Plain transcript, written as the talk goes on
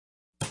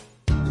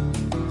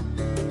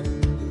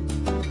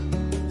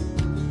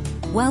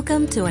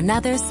Welcome to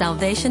another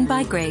Salvation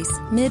by Grace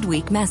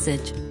Midweek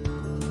message.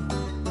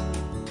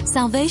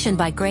 Salvation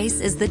by Grace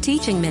is the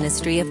teaching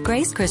ministry of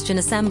Grace Christian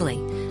Assembly,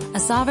 a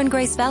Sovereign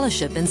Grace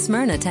Fellowship in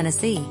Smyrna,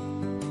 Tennessee.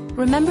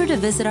 Remember to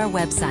visit our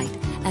website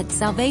at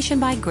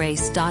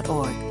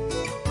salvationbygrace.org.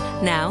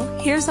 Now,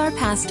 here's our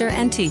pastor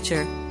and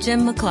teacher,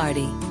 Jim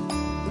McClarty.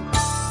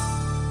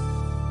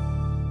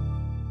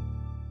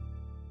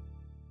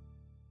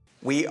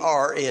 We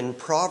are in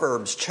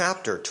Proverbs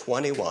chapter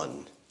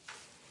 21.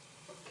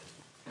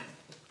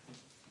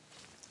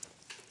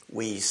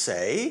 We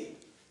say,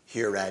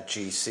 here at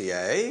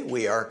GCA,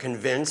 we are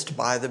convinced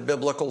by the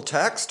biblical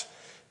text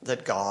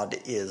that God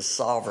is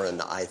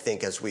sovereign. I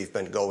think as we've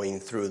been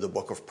going through the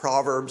book of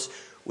Proverbs,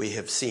 we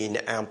have seen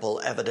ample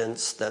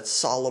evidence that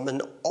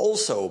Solomon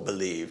also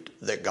believed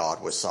that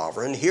God was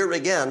sovereign. Here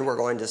again, we're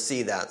going to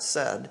see that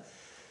said.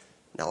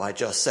 Now, I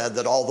just said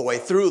that all the way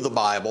through the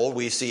Bible,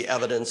 we see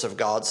evidence of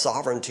God's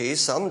sovereignty.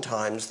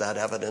 Sometimes that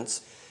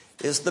evidence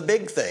is the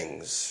big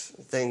things,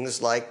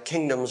 things like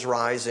kingdoms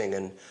rising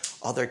and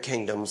other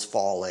kingdoms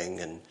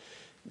falling, and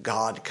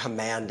God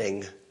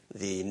commanding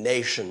the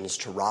nations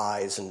to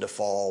rise and to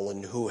fall,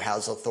 and who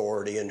has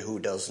authority and who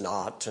does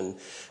not. And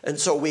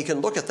so we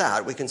can look at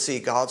that. We can see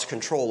God's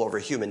control over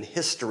human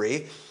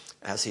history,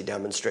 as he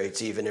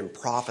demonstrates even in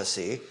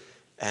prophecy.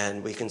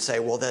 And we can say,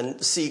 well,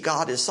 then, see,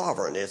 God is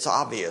sovereign. It's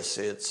obvious.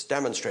 It's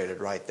demonstrated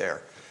right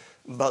there.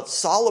 But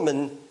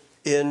Solomon,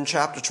 in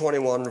chapter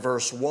 21,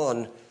 verse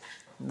 1,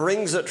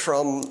 brings it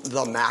from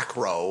the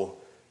macro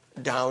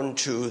down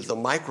to the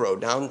micro,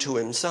 down to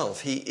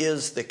himself. He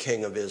is the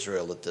king of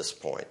Israel at this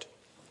point.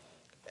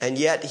 And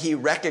yet he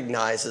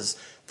recognizes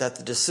that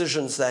the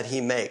decisions that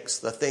he makes,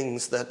 the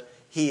things that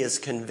he is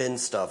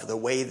convinced of, the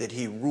way that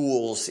he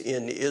rules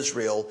in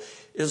Israel,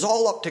 is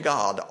all up to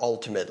God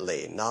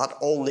ultimately. Not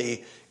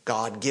only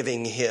God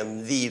giving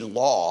him the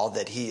law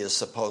that he is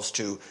supposed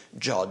to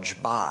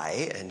judge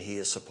by and he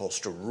is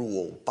supposed to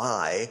rule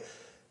by,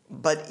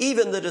 but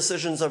even the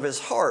decisions of his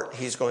heart,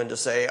 he's going to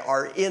say,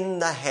 are in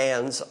the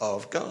hands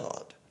of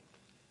God.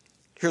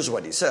 Here's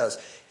what he says.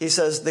 He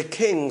says, the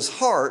king's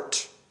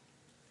heart,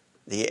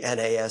 the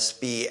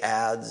NASB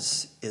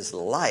adds, is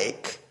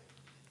like.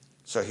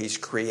 So he's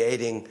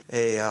creating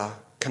a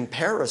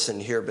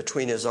comparison here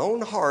between his own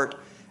heart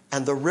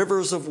and the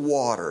rivers of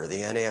water.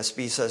 The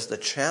NASB says the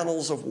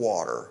channels of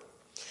water.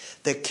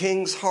 The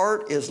king's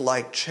heart is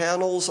like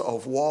channels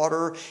of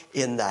water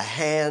in the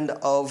hand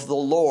of the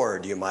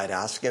Lord. You might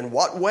ask, in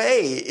what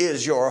way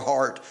is your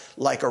heart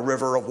like a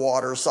river of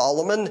water,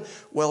 Solomon?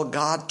 Well,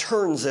 God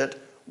turns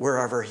it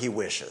wherever he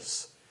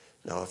wishes.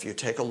 Now, if you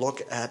take a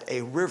look at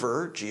a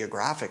river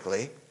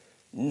geographically,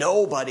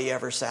 nobody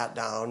ever sat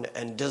down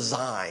and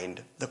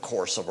designed the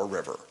course of a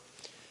river.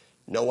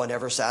 No one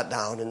ever sat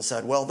down and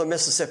said, well, the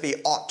Mississippi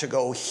ought to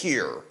go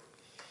here.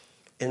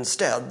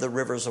 Instead, the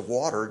rivers of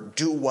water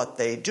do what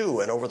they do.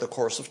 And over the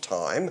course of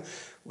time,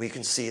 we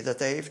can see that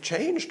they've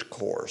changed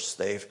course.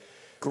 They've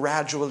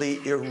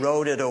gradually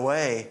eroded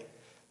away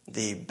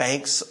the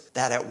banks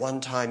that at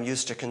one time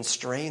used to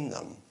constrain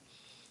them.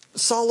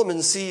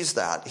 Solomon sees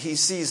that. He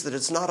sees that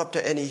it's not up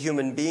to any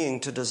human being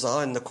to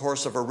design the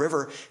course of a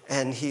river.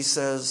 And he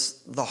says,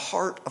 the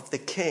heart of the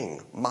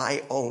king,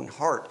 my own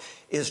heart,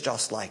 is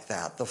just like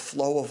that. The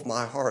flow of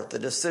my heart, the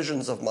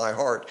decisions of my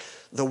heart,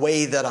 the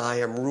way that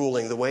I am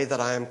ruling, the way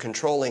that I am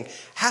controlling,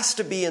 has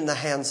to be in the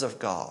hands of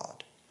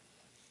God.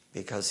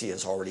 Because he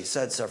has already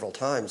said several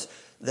times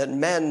that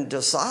men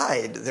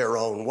decide their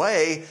own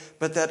way,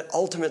 but that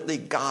ultimately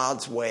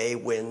God's way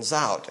wins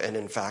out. And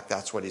in fact,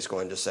 that's what he's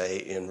going to say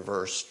in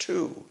verse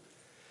 2.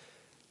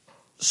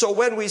 So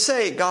when we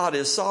say God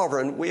is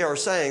sovereign, we are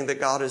saying that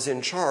God is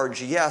in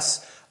charge,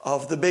 yes,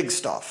 of the big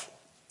stuff.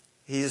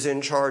 He's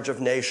in charge of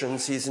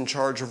nations. He's in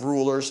charge of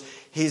rulers.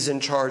 He's in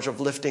charge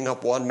of lifting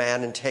up one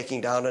man and taking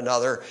down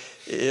another.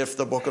 If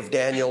the book of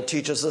Daniel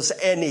teaches us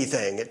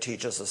anything, it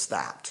teaches us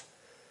that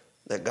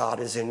God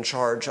is in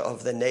charge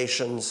of the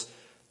nations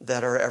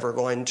that are ever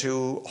going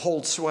to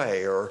hold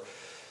sway or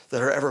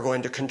that are ever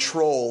going to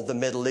control the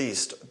Middle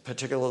East,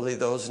 particularly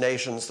those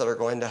nations that are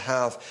going to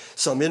have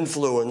some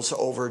influence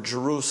over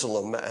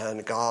Jerusalem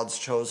and God's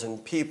chosen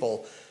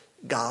people.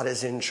 God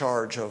is in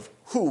charge of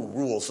who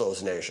rules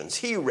those nations.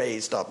 He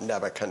raised up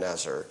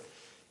Nebuchadnezzar.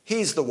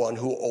 He's the one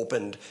who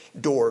opened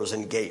doors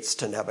and gates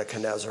to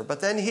Nebuchadnezzar. But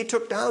then he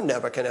took down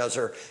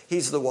Nebuchadnezzar.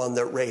 He's the one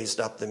that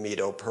raised up the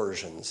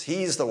Medo-Persians.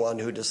 He's the one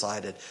who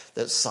decided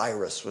that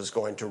Cyrus was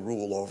going to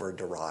rule over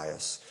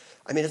Darius.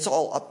 I mean, it's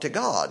all up to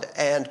God.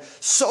 And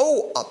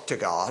so up to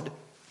God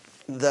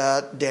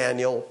that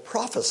Daniel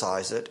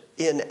prophesies it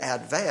in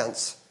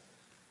advance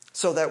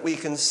so that we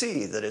can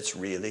see that it's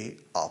really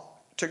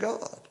up to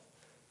God.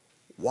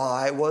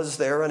 Why was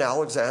there an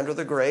Alexander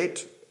the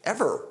Great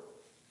ever?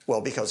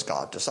 Well, because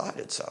God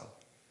decided so.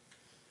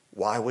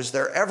 Why was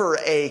there ever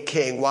a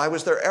king? Why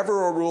was there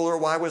ever a ruler?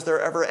 Why was there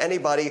ever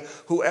anybody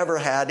who ever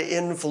had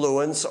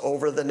influence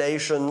over the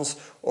nations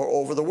or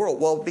over the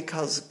world? Well,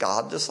 because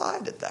God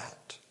decided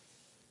that.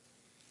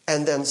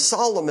 And then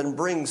Solomon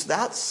brings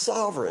that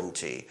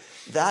sovereignty,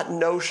 that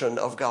notion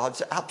of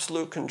God's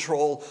absolute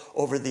control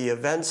over the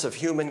events of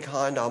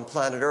humankind on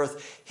planet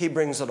Earth, he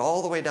brings it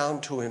all the way down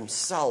to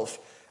himself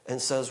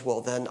and says, well,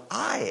 then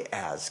I,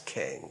 as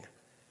king,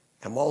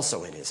 am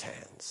also in his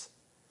hands.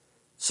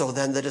 So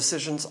then the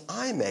decisions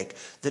I make,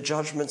 the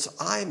judgments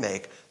I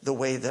make, the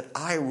way that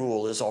I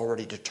rule is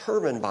already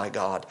determined by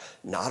God,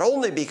 not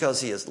only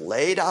because he has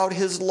laid out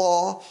his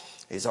law,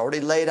 he's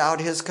already laid out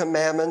his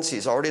commandments,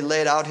 he's already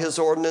laid out his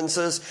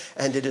ordinances,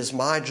 and it is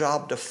my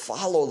job to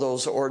follow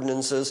those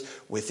ordinances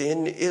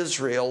within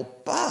Israel,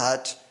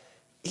 but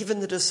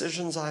even the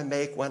decisions I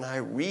make when I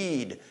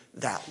read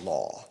that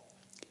law,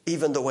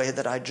 even the way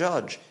that I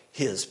judge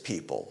his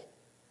people,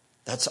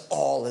 that's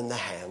all in the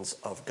hands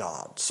of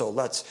God. So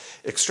let's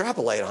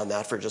extrapolate on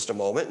that for just a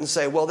moment and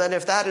say, well, then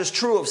if that is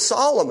true of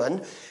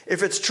Solomon,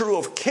 if it's true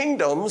of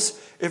kingdoms,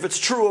 if it's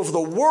true of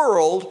the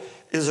world,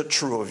 is it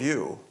true of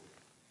you?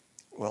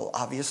 Well,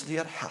 obviously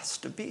it has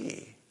to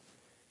be.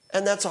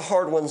 And that's a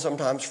hard one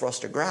sometimes for us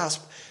to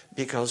grasp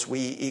because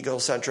we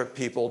egocentric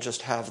people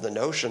just have the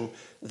notion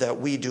that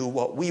we do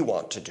what we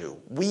want to do.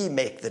 We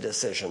make the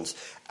decisions,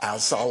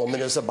 as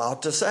Solomon is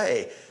about to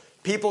say.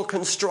 People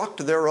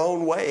construct their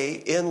own way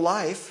in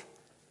life,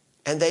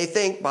 and they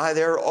think by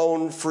their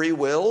own free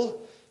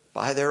will,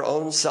 by their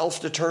own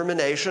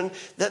self-determination,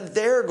 that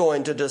they're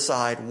going to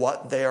decide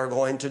what they are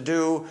going to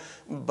do.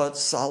 But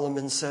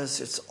Solomon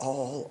says it's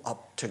all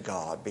up to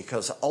God,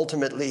 because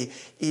ultimately,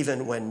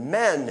 even when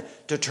men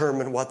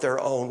determine what their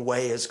own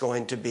way is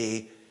going to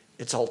be,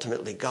 it's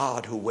ultimately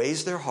God who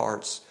weighs their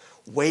hearts,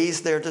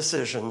 weighs their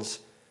decisions,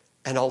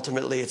 and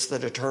ultimately it's the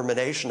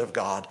determination of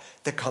God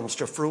that comes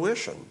to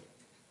fruition.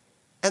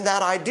 And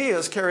that idea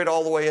is carried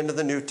all the way into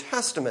the New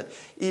Testament.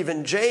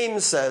 Even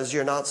James says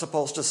you're not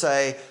supposed to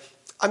say,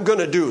 I'm going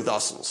to do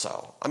thus and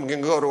so. I'm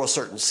going to go to a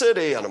certain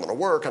city, and I'm going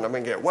to work, and I'm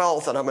going to get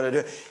wealth, and I'm going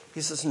to do... He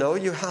says, no,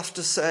 you have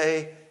to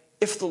say,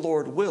 if the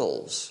Lord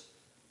wills,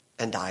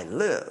 and I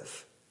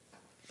live,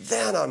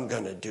 then I'm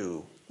going to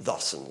do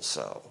thus and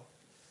so.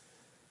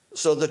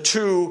 So the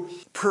two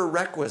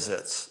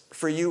prerequisites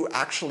for you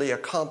actually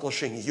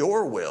accomplishing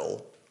your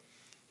will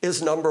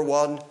is, number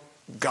one,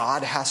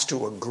 God has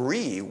to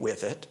agree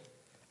with it.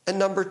 And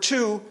number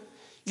two,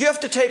 you have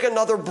to take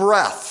another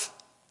breath.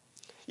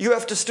 You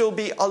have to still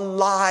be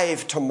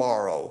alive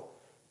tomorrow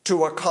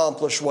to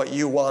accomplish what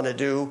you want to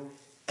do.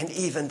 And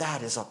even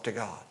that is up to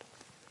God.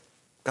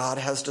 God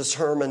has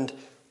determined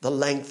the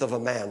length of a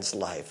man's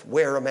life,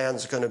 where a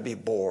man's going to be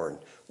born,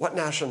 what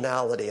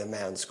nationality a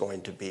man's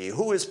going to be,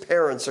 who his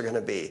parents are going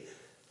to be,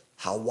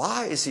 how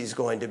wise he's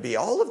going to be.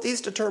 All of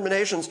these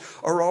determinations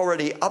are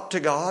already up to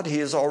God. He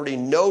has already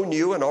known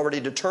you and already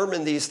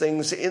determined these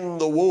things in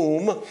the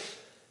womb.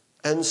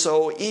 And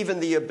so even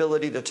the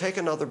ability to take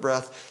another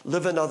breath,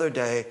 live another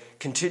day,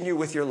 continue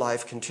with your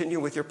life, continue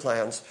with your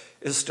plans,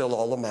 is still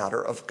all a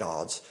matter of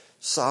God's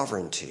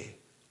sovereignty.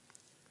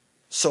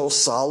 So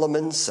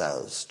Solomon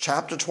says,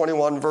 chapter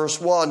 21, verse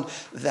 1,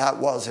 that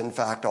was in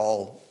fact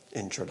all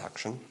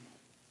introduction.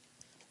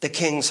 The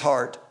king's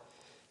heart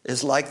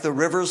is like the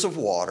rivers of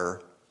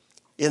water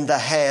in the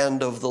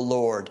hand of the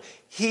Lord.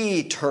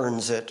 He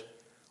turns it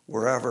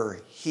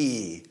wherever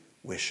he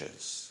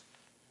wishes.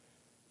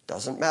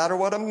 Doesn't matter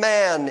what a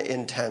man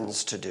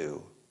intends to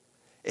do.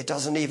 It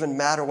doesn't even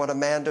matter what a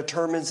man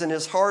determines in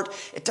his heart.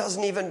 It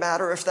doesn't even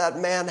matter if that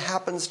man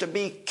happens to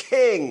be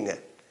king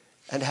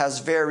and has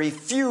very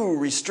few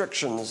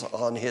restrictions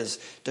on his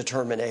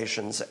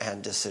determinations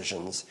and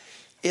decisions.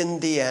 In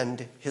the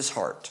end, his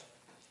heart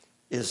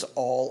is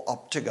all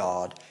up to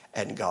God,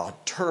 and God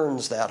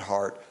turns that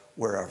heart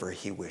wherever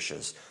he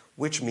wishes.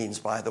 Which means,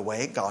 by the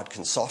way, God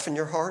can soften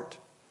your heart,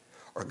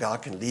 or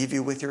God can leave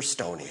you with your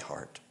stony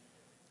heart,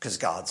 because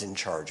God's in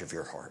charge of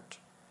your heart.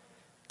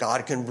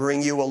 God can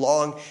bring you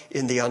along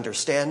in the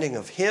understanding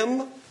of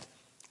him,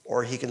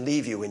 or he can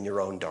leave you in your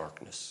own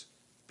darkness,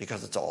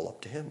 because it's all up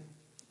to him.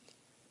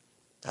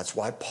 That's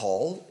why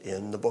Paul,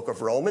 in the book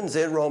of Romans,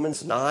 in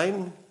Romans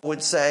 9,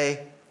 would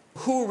say,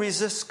 who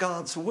resists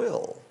God's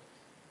will?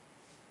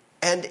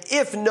 And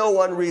if no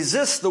one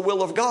resists the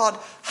will of God,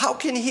 how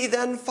can he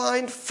then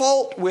find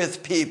fault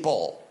with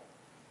people?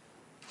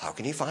 How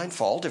can he find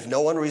fault if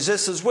no one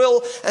resists his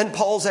will? And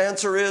Paul's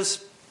answer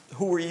is,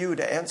 who are you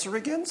to answer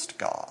against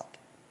God?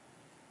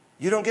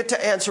 You don't get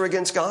to answer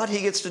against God.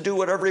 He gets to do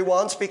whatever he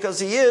wants because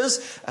he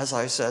is, as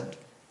I said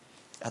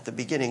at the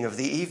beginning of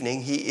the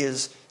evening, he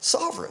is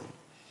sovereign.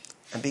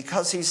 And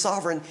because he's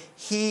sovereign,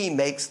 he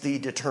makes the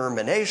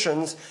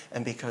determinations.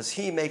 And because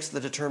he makes the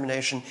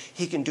determination,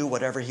 he can do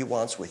whatever he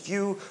wants with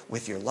you,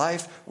 with your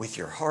life, with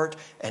your heart.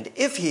 And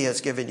if he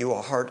has given you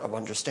a heart of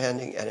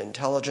understanding and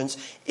intelligence,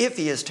 if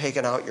he has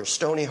taken out your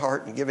stony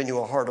heart and given you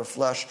a heart of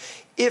flesh,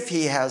 if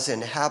he has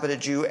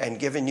inhabited you and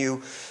given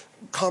you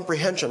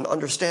comprehension,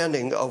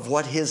 understanding of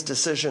what his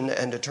decision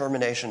and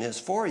determination is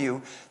for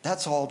you,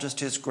 that's all just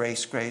his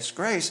grace, grace,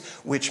 grace,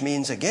 which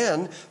means,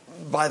 again,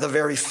 by the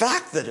very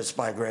fact that it's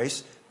by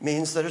grace,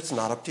 means that it's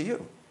not up to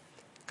you.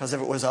 Because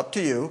if it was up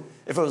to you,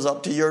 if it was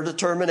up to your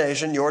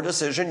determination, your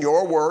decision,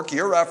 your work,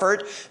 your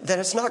effort, then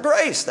it's not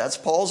grace. That's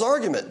Paul's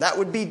argument. That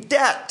would be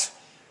debt.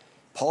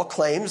 Paul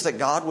claims that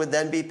God would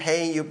then be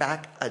paying you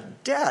back a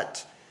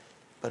debt.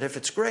 But if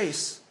it's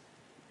grace,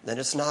 then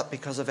it's not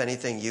because of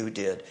anything you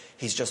did.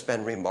 He's just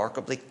been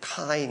remarkably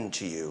kind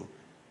to you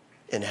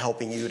in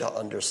helping you to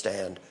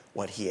understand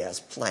what he has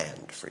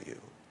planned for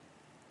you.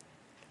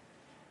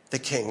 The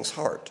king's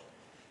heart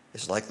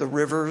is like the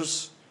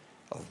rivers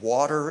of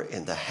water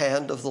in the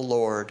hand of the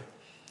Lord.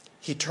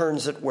 He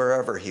turns it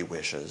wherever he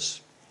wishes.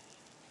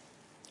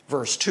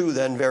 Verse 2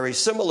 then very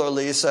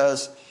similarly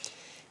says,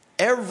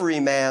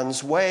 every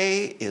man's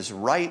way is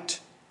right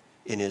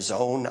in his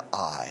own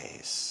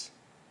eyes,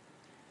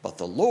 but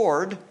the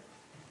Lord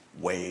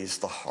weighs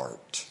the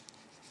heart.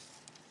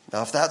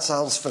 Now, if that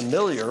sounds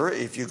familiar,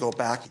 if you go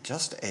back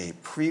just a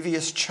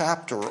previous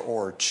chapter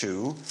or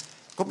two,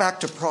 go back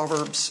to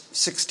Proverbs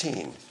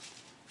 16.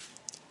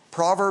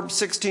 Proverbs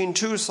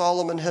 16:2,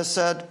 Solomon has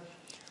said,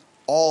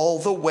 all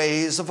the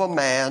ways of a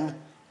man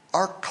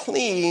are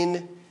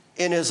clean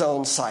in his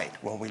own sight.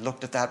 When we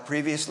looked at that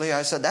previously,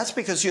 I said that's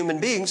because human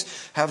beings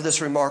have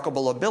this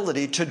remarkable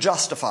ability to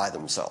justify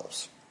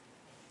themselves.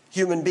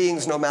 Human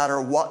beings, no matter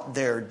what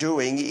they're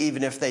doing,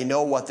 even if they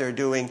know what they're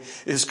doing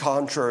is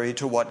contrary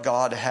to what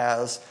God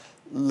has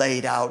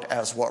laid out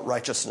as what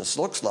righteousness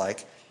looks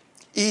like,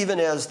 even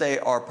as they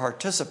are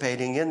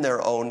participating in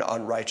their own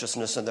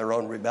unrighteousness and their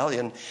own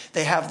rebellion,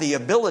 they have the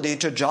ability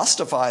to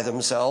justify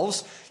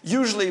themselves,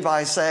 usually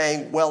by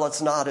saying, well,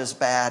 it's not as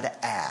bad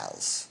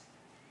as.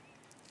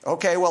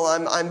 Okay, well,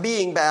 I'm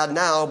being bad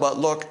now, but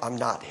look, I'm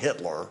not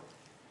Hitler.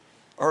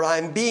 Or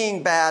I'm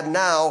being bad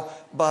now,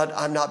 but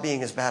I'm not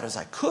being as bad as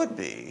I could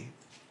be.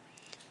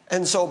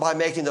 And so by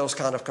making those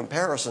kind of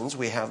comparisons,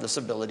 we have this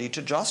ability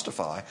to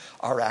justify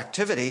our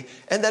activity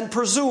and then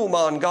presume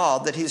on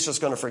God that he's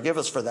just going to forgive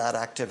us for that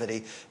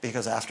activity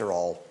because, after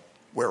all,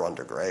 we're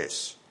under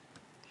grace.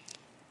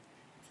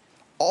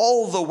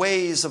 All the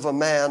ways of a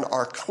man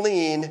are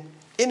clean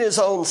in his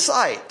own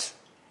sight.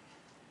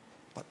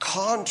 But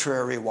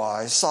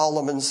contrary-wise,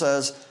 Solomon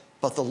says,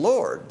 but the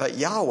Lord, but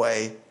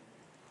Yahweh,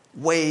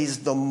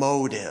 weighs the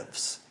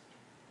motives.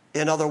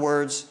 In other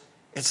words,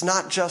 it's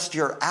not just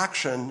your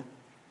action,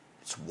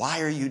 it's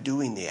why are you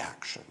doing the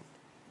action?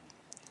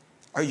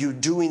 Are you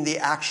doing the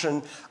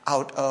action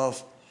out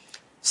of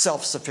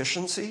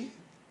self-sufficiency?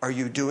 Are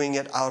you doing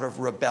it out of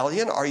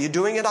rebellion? Are you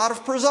doing it out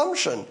of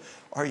presumption?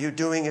 Are you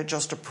doing it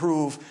just to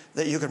prove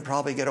that you can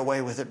probably get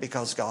away with it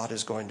because God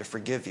is going to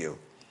forgive you?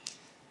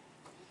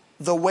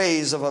 The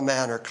ways of a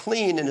man are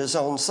clean in his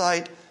own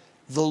sight.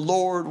 The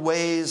Lord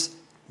weighs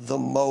the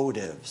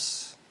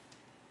motives.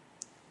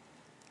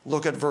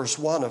 Look at verse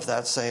 1 of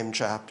that same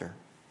chapter.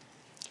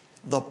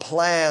 The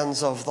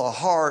plans of the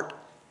heart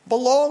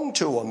belong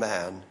to a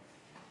man,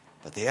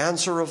 but the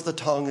answer of the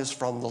tongue is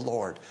from the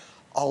Lord.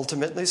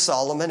 Ultimately,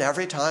 Solomon,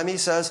 every time he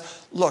says,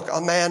 look,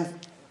 a man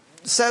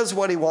says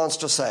what he wants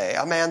to say.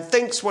 A man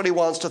thinks what he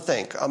wants to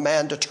think. A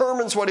man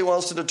determines what he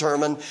wants to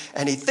determine,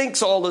 and he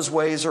thinks all his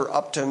ways are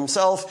up to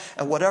himself,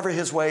 and whatever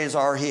his ways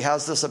are, he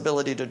has this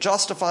ability to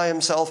justify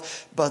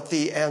himself. But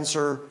the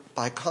answer,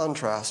 by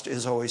contrast,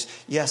 is always,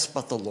 yes,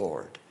 but the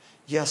Lord.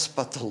 Yes,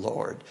 but the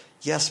Lord.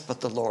 Yes,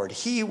 but the Lord.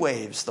 He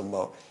weighs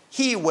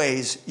He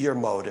weighs your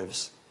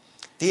motives.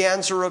 The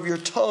answer of your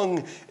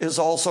tongue is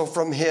also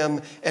from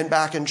him. And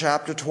back in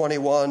chapter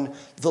 21,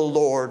 the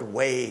Lord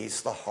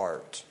weighs the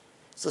heart.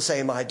 It's the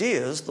same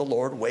idea as the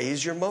Lord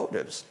weighs your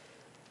motives.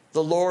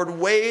 The Lord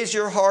weighs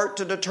your heart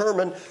to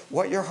determine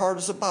what your heart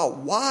is about.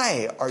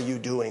 Why are you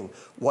doing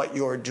what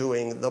you're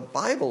doing? The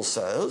Bible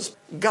says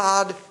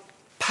God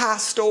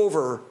passed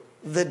over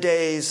the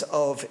days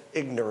of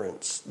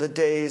ignorance, the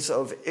days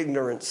of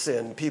ignorant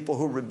sin, people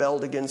who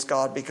rebelled against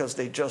God because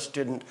they just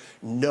didn't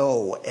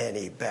know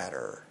any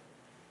better.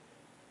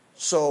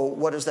 So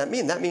what does that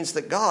mean? That means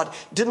that God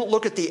didn't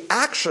look at the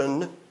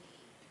action,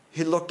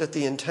 he looked at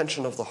the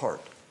intention of the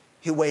heart.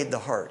 He weighed the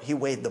heart, he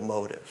weighed the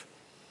motive.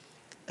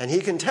 And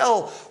he can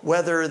tell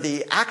whether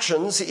the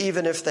actions,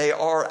 even if they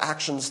are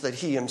actions that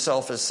he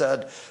himself has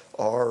said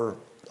are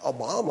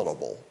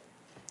abominable,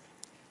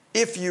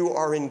 if you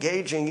are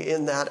engaging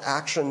in that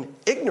action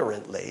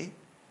ignorantly,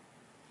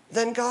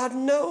 then God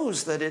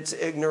knows that it's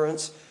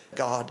ignorance.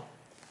 God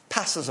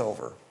passes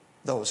over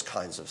those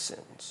kinds of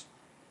sins.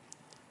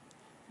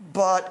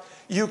 But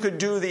you could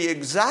do the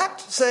exact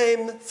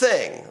same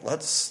thing.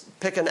 Let's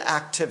pick an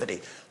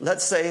activity.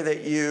 Let's say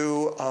that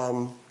you,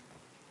 I'm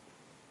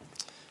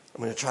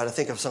going to try to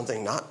think of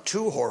something not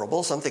too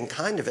horrible, something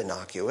kind of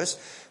innocuous,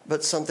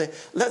 but something,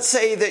 let's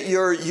say that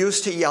you're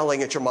used to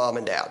yelling at your mom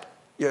and dad.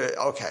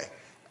 Okay.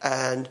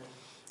 And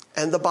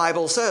the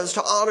Bible says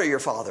to honor your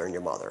father and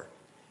your mother,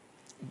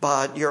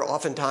 but you're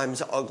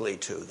oftentimes ugly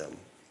to them.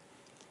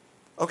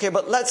 Okay,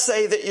 but let's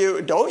say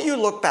that don't you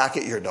look back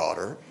at your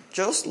daughter,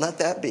 just let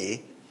that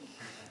be.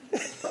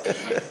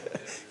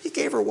 He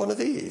gave her one of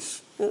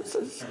these.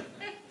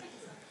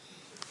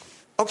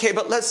 Okay,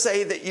 but let's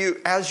say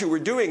that as you were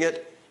doing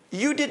it,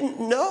 you didn't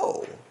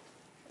know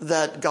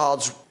that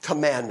God's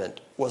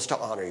commandment was to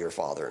honor your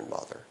father and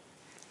mother.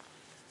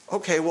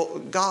 Okay, well,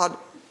 God,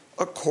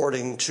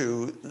 according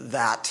to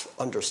that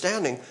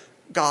understanding,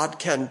 God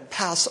can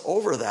pass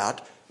over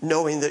that,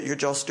 knowing that you're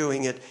just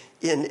doing it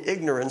in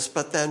ignorance.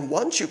 But then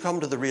once you come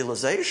to the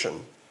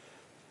realization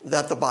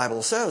that the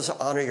Bible says,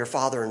 honor your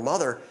father and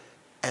mother,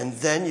 and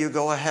then you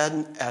go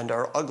ahead and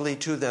are ugly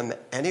to them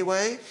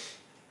anyway,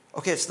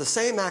 okay, it's the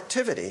same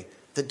activity.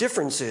 The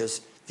difference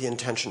is the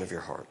intention of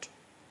your heart.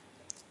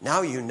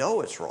 Now you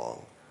know it's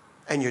wrong,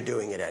 and you're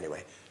doing it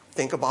anyway.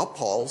 Think about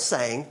Paul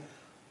saying,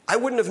 I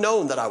wouldn't have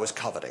known that I was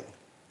coveting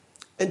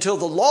until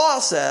the law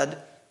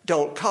said,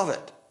 don't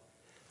covet.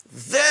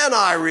 Then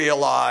I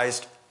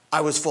realized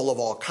I was full of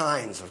all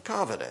kinds of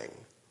coveting.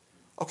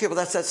 Okay, well,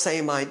 that's that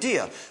same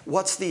idea.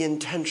 What's the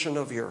intention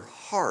of your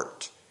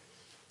heart?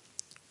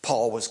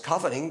 Paul was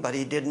coveting, but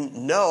he didn't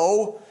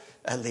know,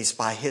 at least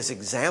by his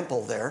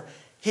example there,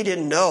 he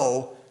didn't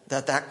know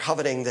that that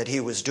coveting that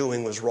he was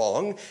doing was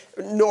wrong,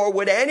 nor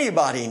would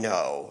anybody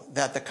know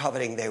that the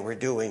coveting they were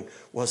doing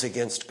was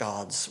against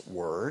God's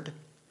word.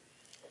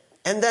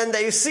 And then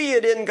they see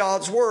it in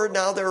God's word.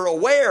 Now they're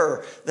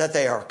aware that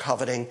they are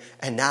coveting,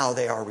 and now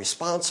they are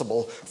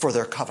responsible for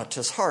their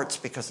covetous hearts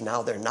because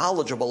now they're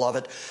knowledgeable of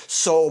it.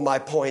 So my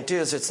point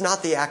is, it's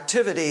not the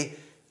activity,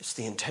 it's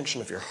the intention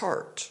of your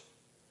heart.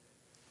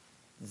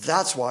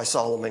 That's why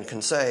Solomon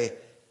can say,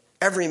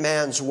 every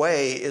man's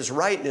way is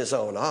right in his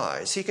own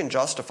eyes. He can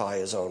justify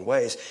his own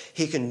ways.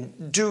 He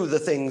can do the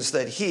things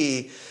that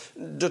he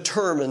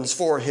determines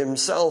for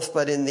himself.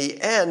 But in the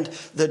end,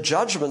 the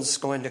judgment's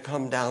going to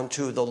come down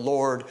to the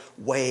Lord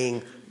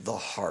weighing the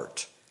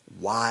heart.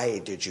 Why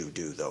did you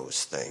do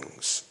those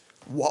things?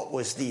 What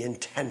was the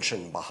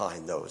intention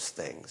behind those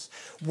things?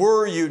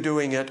 Were you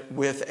doing it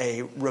with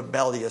a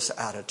rebellious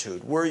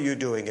attitude? Were you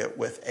doing it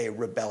with a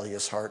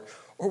rebellious heart?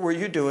 Or were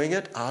you doing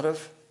it out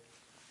of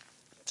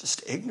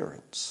just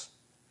ignorance?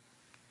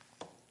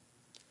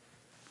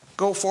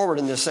 Go forward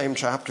in this same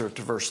chapter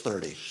to verse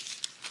 30.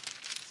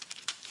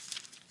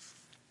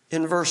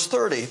 In verse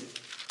 30,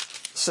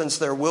 since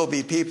there will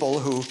be people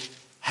who,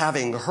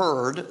 having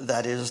heard,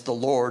 that is the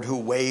Lord who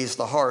weighs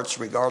the hearts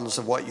regardless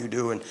of what you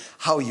do and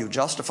how you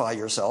justify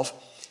yourself,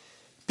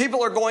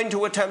 people are going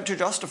to attempt to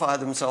justify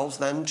themselves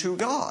then to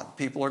God.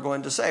 People are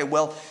going to say,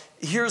 well,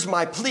 here's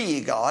my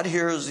plea, God.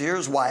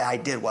 Here's why I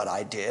did what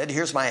I did.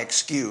 Here's my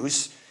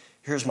excuse.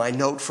 Here's my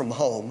note from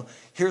home.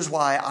 Here's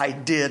why I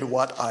did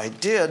what I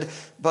did.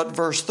 But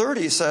verse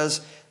 30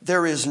 says,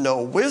 there is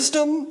no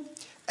wisdom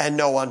and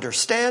no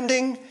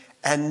understanding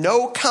and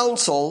no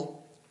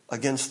counsel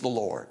against the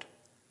Lord.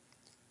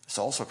 This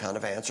also kind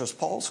of answers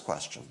Paul's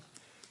question.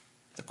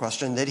 The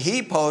question that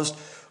he posed,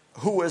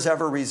 who has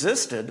ever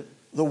resisted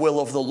the will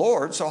of the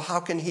Lord? So how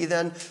can he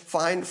then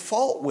find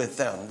fault with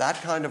them?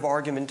 That kind of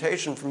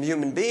argumentation from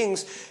human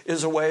beings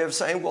is a way of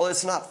saying, well,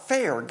 it's not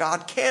fair.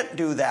 God can't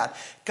do that.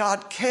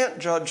 God can't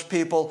judge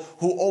people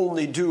who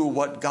only do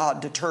what God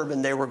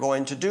determined they were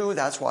going to do.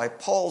 That's why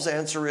Paul's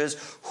answer is,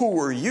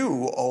 who are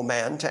you, O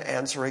man, to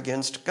answer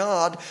against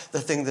God? The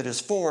thing that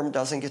is formed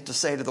doesn't get to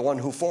say to the one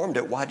who formed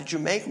it, why did you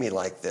make me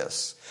like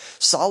this?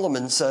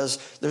 Solomon says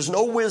there's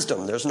no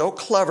wisdom, there's no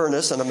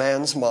cleverness in a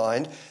man's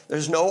mind,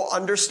 there's no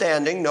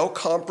understanding, no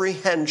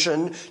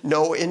comprehension,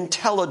 no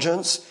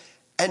intelligence,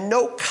 and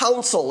no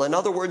counsel. In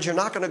other words, you're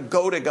not going to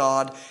go to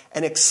God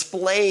and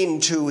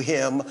explain to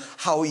him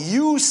how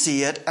you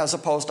see it as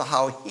opposed to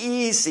how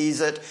he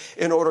sees it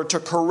in order to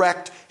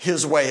correct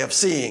his way of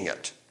seeing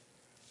it.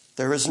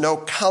 There is no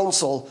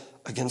counsel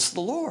against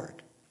the Lord.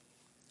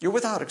 You're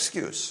without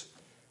excuse.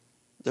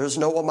 There's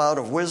no amount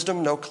of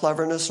wisdom, no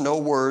cleverness, no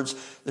words.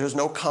 There's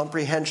no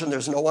comprehension,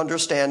 there's no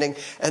understanding,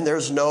 and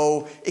there's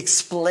no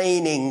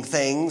explaining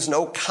things,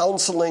 no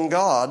counseling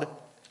God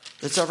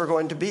that's ever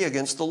going to be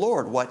against the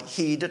Lord. What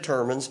he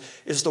determines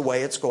is the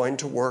way it's going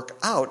to work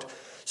out.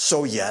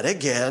 So yet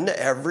again,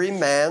 every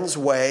man's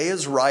way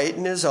is right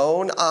in his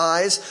own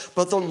eyes,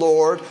 but the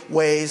Lord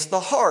weighs the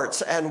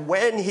hearts. And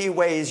when he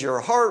weighs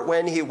your heart,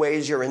 when he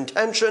weighs your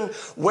intention,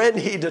 when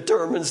he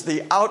determines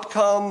the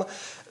outcome,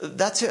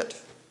 that's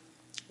it.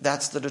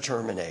 That's the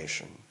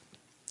determination.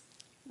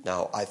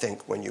 Now, I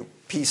think when you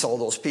piece all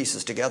those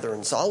pieces together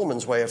in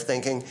Solomon's way of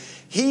thinking,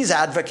 he's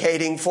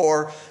advocating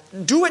for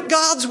do it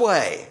God's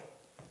way,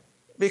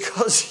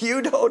 because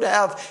you don't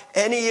have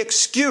any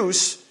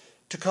excuse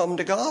to come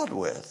to God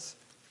with.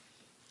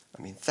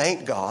 I mean,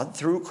 thank God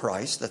through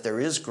Christ that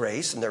there is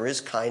grace and there is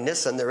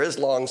kindness and there is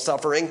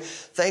long-suffering.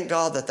 Thank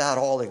God that that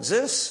all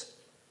exists.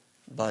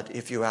 But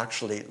if you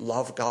actually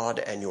love God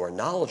and you are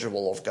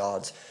knowledgeable of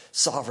God's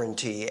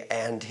sovereignty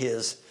and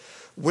his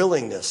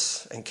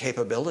willingness and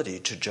capability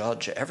to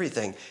judge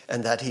everything,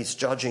 and that he's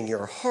judging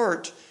your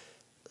heart,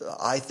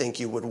 I think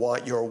you would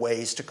want your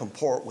ways to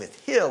comport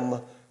with him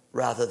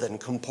rather than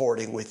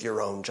comporting with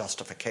your own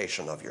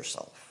justification of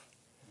yourself.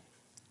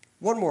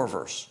 One more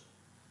verse.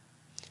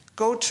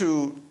 Go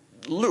to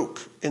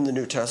Luke in the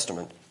New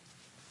Testament.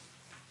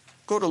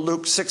 Go to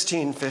Luke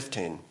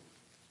 16:15.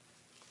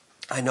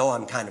 I know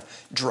I'm kind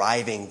of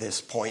driving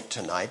this point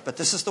tonight, but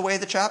this is the way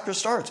the chapter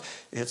starts.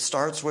 It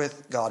starts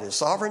with God is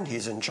sovereign,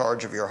 he's in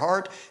charge of your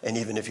heart, and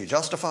even if you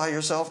justify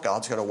yourself,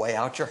 God's going to weigh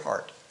out your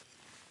heart.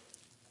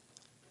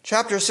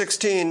 Chapter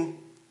 16,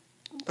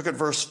 look at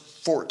verse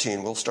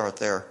 14, we'll start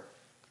there.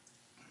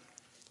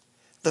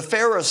 The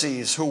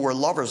Pharisees, who were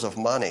lovers of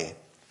money,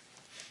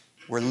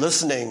 were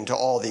listening to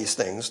all these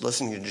things,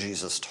 listening to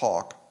Jesus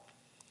talk,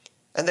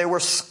 and they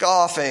were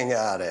scoffing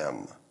at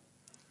him.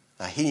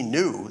 Now, he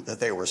knew that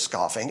they were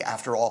scoffing.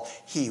 After all,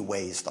 he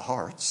weighs the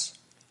hearts.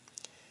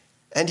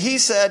 And he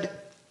said,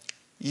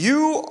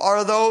 you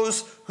are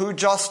those who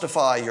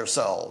justify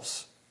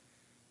yourselves.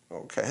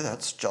 Okay,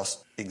 that's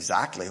just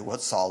exactly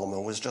what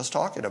Solomon was just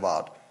talking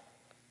about.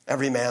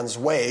 Every man's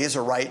ways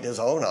are right in his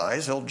own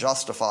eyes. He'll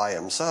justify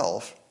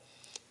himself.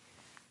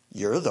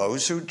 You're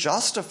those who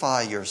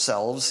justify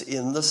yourselves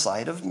in the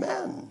sight of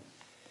men.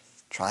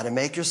 Try to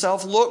make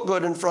yourself look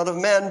good in front of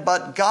men,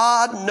 but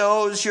God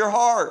knows your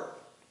heart.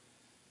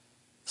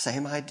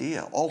 Same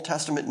idea, Old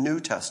Testament, New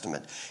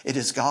Testament. It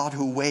is God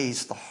who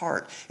weighs the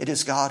heart. It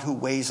is God who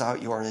weighs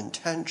out your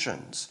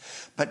intentions.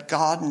 But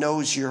God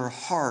knows your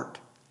heart.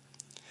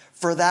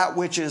 For that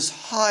which is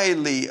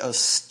highly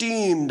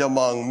esteemed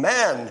among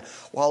men,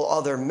 while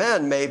other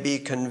men may be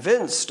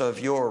convinced of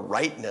your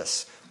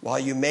rightness, while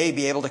you may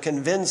be able to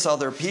convince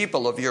other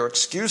people of your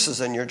excuses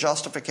and your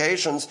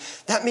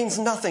justifications, that means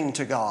nothing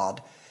to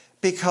God,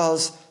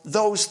 because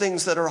those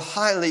things that are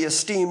highly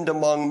esteemed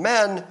among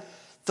men,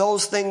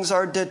 those things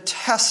are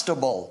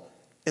detestable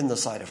in the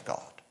sight of God.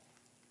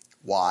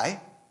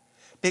 Why?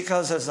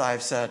 Because, as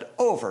I've said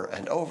over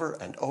and over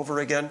and over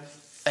again,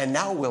 and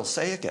now we'll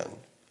say again,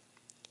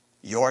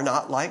 you're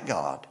not like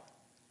God,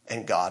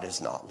 and God is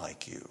not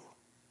like you.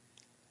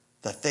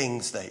 The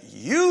things that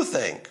you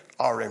think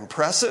are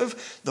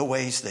impressive, the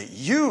ways that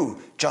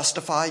you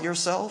justify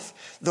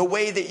yourself, the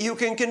way that you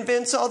can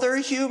convince other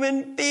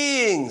human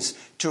beings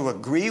to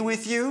agree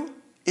with you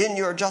in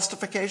your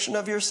justification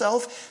of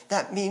yourself,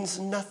 that means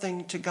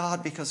nothing to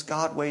God, because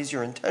God weighs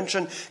your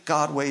intention,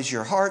 God weighs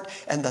your heart,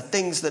 and the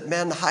things that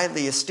men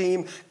highly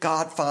esteem,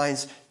 God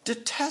finds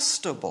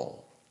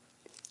detestable.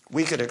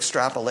 We could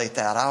extrapolate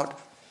that out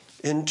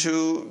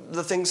into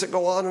the things that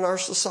go on in our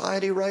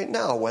society right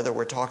now, whether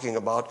we're talking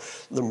about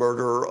the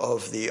murder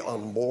of the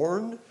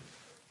unborn,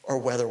 or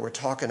whether we're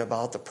talking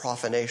about the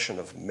profanation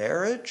of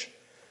marriage.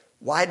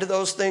 Why do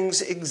those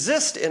things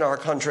exist in our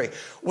country?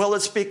 Well,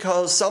 it's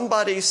because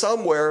somebody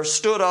somewhere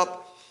stood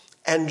up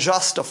and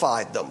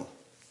justified them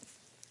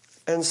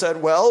and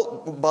said,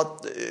 well,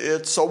 but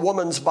it's a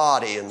woman's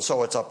body, and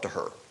so it's up to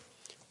her.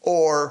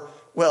 Or,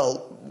 well,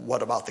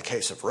 what about the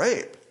case of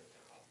rape?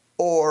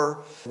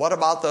 Or what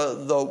about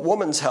the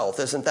woman's health?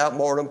 Isn't that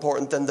more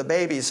important than the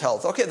baby's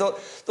health? Okay,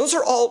 those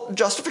are all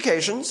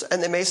justifications,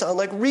 and they may sound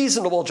like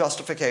reasonable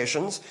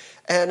justifications.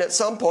 And at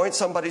some point,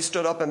 somebody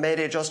stood up and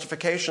made a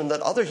justification that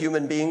other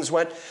human beings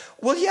went,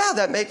 well, yeah,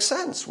 that makes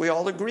sense. We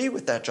all agree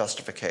with that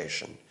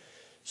justification.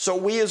 So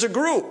we as a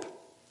group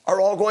are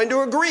all going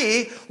to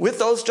agree with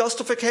those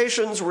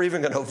justifications. We're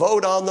even going to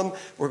vote on them.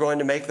 We're going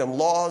to make them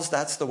laws.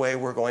 That's the way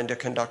we're going to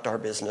conduct our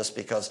business,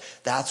 because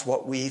that's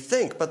what we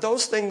think. But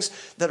those things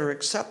that are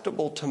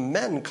acceptable to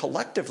men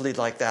collectively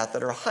like that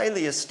are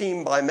highly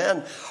esteemed by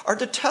men, are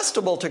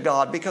detestable to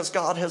God, because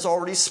God has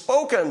already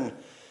spoken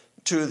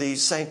to the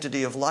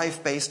sanctity of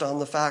life based on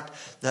the fact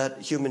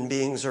that human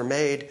beings are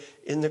made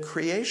in the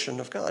creation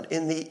of God,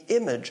 in the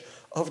image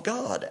of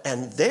God.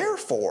 And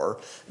therefore,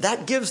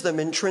 that gives them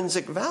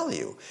intrinsic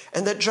value.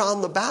 And that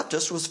John the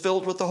Baptist was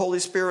filled with the Holy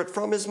Spirit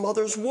from his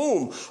mother's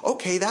womb.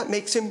 Okay, that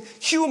makes him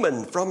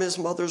human from his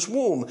mother's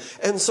womb.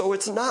 And so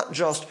it's not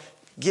just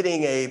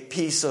getting a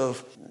piece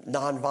of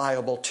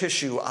non-viable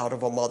tissue out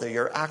of a mother.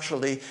 You're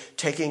actually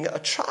taking a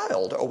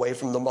child away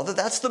from the mother.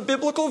 That's the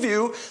biblical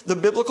view. The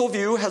biblical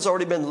view has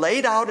already been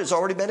laid out, has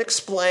already been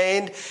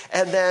explained.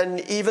 And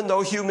then even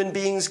though human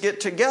beings get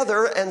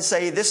together and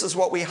say this is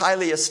what we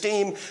highly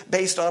esteem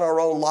based on our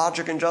own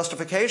logic and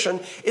justification,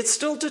 it's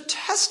still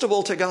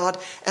detestable to God.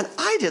 And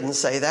I didn't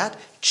say that.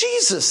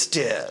 Jesus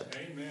did.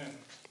 Amen.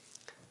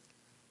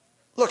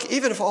 Look,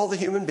 even if all the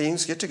human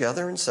beings get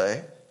together and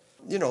say,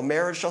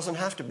 marriage doesn't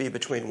have to be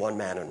between one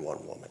man and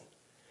one woman.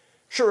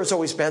 Sure, it's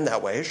always been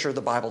that way. Sure, the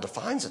Bible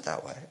defines it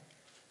that way.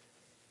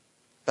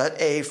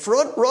 But a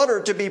front runner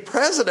to be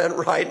president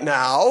right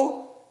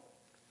now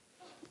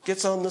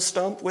gets on the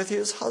stump with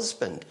his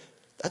husband.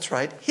 That's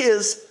right,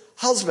 his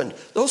husband.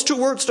 Those two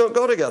words don't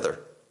go together.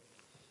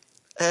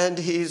 And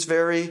he's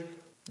very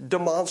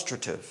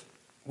demonstrative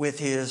with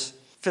his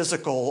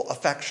physical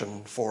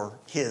affection for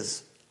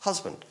his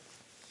husband.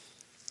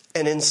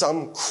 And in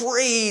some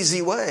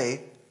crazy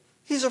way,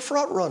 he's a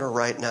front runner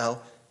right now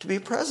to be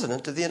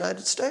president of the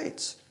United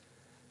States.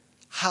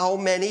 How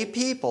many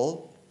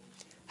people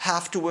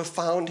have to have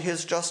found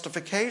his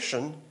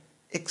justification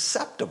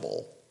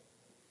acceptable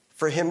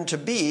for him to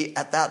be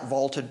at that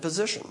vaulted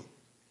position?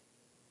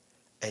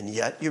 And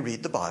yet you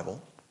read the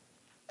Bible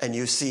and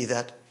you see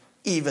that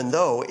even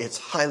though it's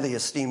highly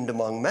esteemed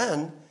among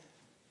men,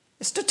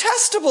 it's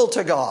detestable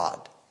to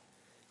God.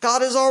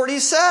 God has already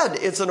said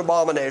it's an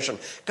abomination.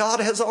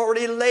 God has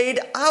already laid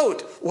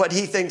out what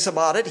he thinks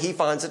about it. He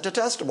finds it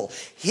detestable.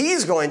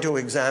 He's going to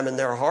examine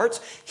their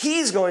hearts.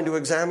 He's going to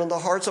examine the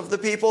hearts of the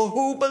people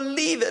who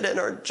believe it and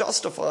are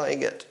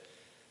justifying it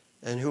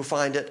and who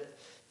find it,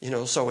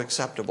 so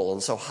acceptable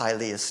and so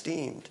highly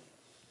esteemed.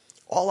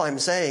 All I'm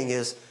saying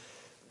is,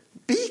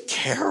 be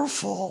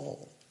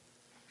careful,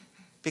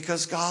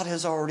 because God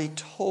has already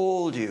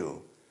told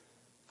you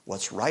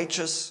what's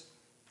righteous,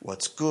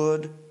 what's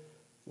good,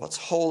 what's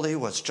holy,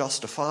 what's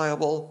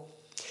justifiable.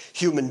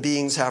 Human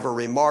beings have a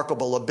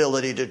remarkable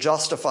ability to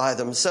justify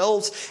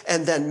themselves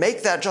and then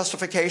make that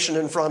justification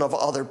in front of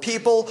other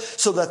people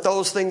so that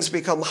those things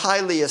become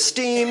highly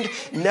esteemed.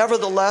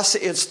 Nevertheless,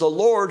 it's the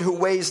Lord who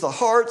weighs the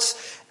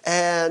hearts,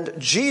 and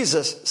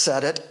Jesus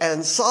said it,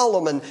 and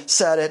Solomon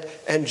said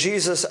it, and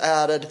Jesus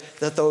added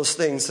that those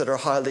things that are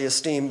highly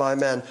esteemed by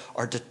men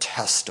are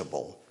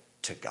detestable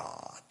to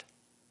God.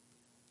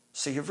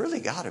 So you've really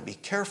got to be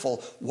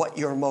careful what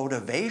your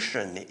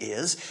motivation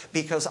is,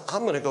 because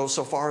I'm going to go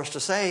so far as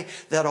to say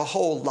that a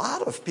whole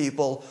lot of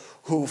people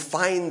who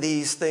find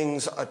these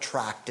things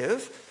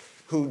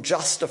attractive, who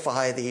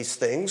justify these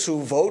things,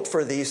 who vote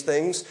for these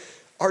things,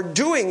 are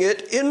doing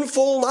it in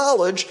full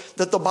knowledge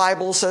that the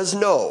Bible says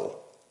no.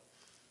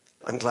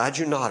 I'm glad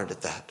you nodded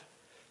at that.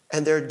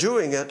 And they're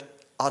doing it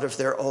out of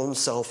their own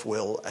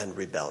self-will and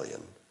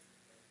rebellion.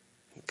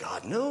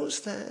 God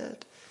knows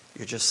that.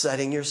 You're just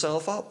setting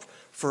yourself up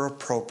for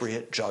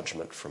appropriate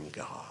judgment from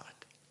God.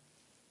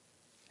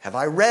 Have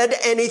I read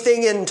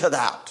anything into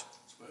that?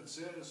 That's what it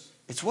says.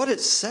 It's what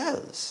it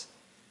says.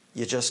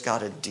 You just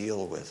got to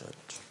deal with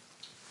it.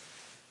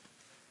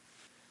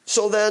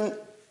 So then,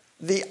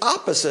 the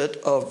opposite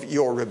of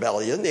your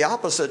rebellion, the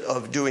opposite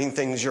of doing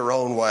things your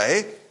own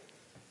way,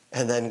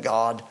 and then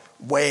God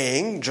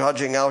weighing,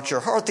 judging out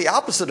your heart, the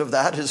opposite of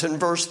that is in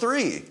verse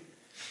 3.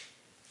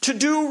 To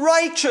do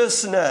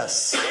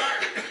righteousness.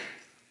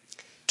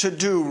 To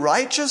do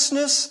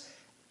righteousness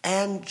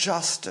and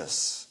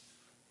justice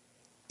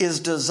is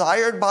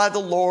desired by the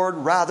Lord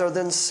rather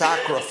than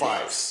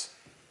sacrifice.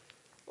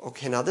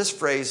 Okay, now this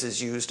phrase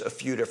is used a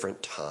few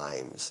different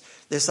times.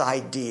 This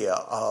idea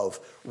of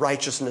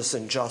righteousness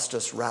and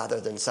justice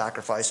rather than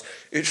sacrifice.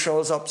 It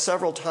shows up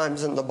several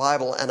times in the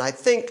Bible, and I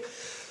think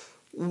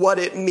what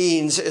it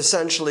means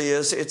essentially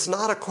is it's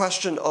not a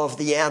question of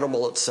the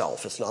animal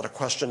itself. It's not a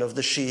question of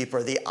the sheep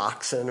or the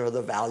oxen or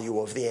the value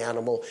of the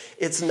animal.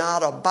 It's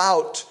not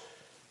about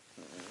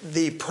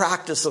the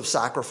practice of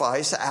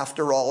sacrifice.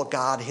 After all,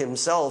 God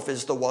himself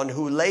is the one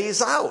who lays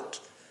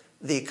out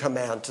the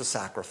command to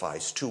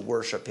sacrifice, to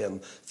worship him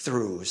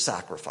through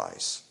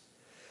sacrifice.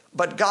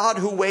 But God,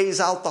 who weighs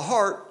out the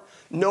heart,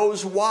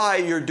 knows why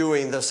you're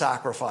doing the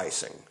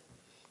sacrificing.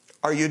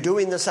 Are you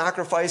doing the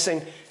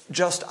sacrificing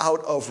just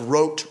out of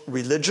rote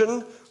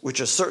religion, which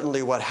is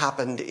certainly what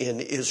happened in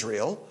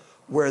Israel,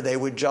 where they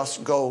would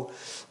just go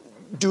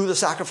do the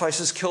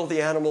sacrifices, kill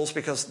the animals,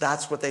 because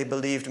that's what they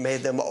believed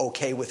made them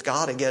okay with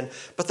God again,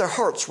 but their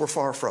hearts were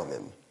far from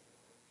him.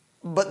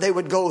 But they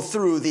would go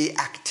through the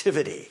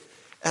activity.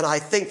 And I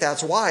think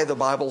that's why the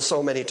Bible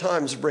so many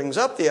times brings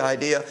up the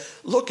idea,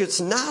 look,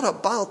 it's not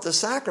about the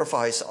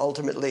sacrifice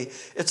ultimately,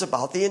 it's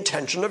about the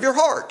intention of your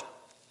heart.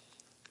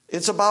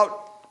 It's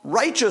about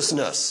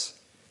righteousness.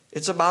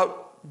 It's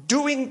about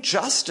doing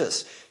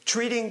justice,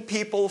 treating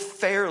people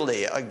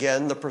fairly.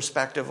 Again, the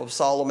perspective of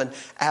Solomon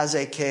as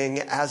a king,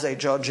 as a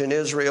judge in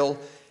Israel.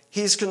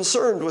 He's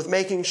concerned with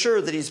making sure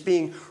that he's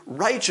being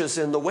righteous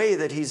in the way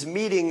that he's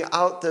meting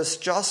out this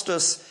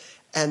justice,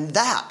 and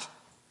that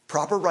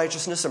proper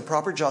righteousness and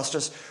proper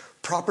justice,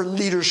 proper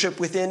leadership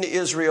within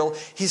Israel,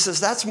 he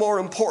says that's more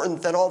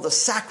important than all the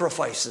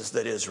sacrifices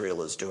that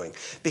Israel is doing,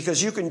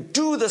 because you can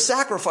do the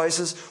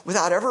sacrifices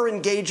without ever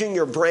engaging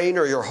your brain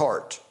or your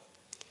heart.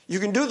 You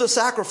can do the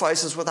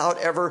sacrifices without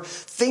ever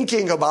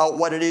thinking about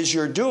what it is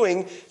you're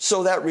doing,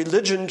 so that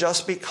religion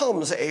just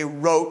becomes a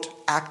rote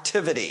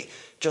activity,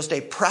 just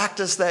a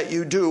practice that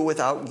you do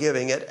without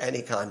giving it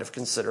any kind of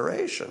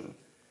consideration.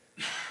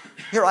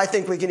 Here, I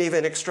think we can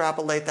even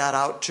extrapolate that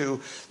out to,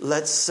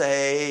 let's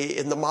say,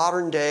 in the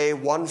modern day,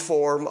 one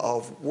form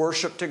of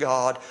worship to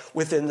God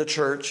within the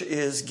church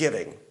is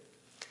giving.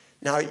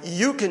 Now,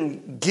 you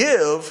can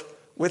give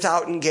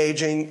without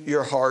engaging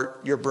your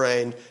heart, your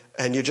brain,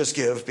 and you just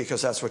give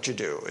because that's what you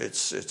do.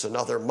 It's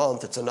another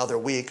month, it's another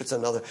week,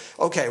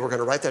 okay, we're going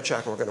to write that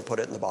check and we're going to put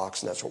it in the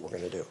box, and that's what we're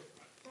going to do.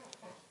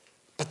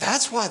 But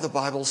that's why the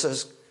Bible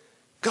says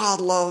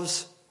God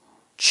loves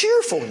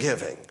cheerful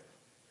giving.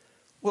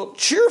 Well,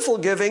 cheerful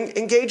giving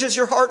engages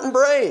your heart and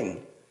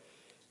brain.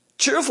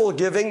 Cheerful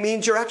giving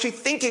means you're actually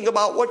thinking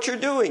about what you're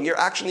doing. You're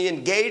actually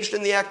engaged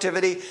in the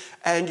activity,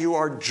 and you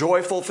are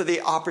joyful for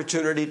the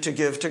opportunity to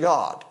give to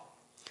God.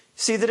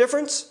 See the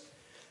difference?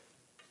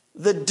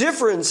 The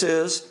difference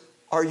is,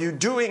 are you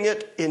doing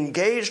it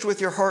engaged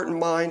with your heart and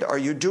mind? Are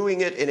you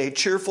doing it in a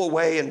cheerful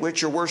way in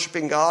which you're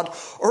worshiping God?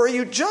 Or are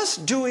you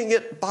just doing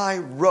it by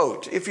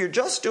rote? If you're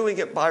just doing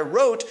it by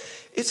rote,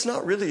 it's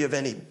not really of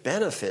any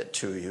benefit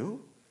to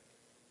you.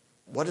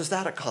 What does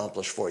that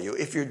accomplish for you?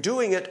 If you're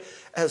doing it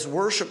as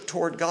worship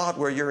toward God,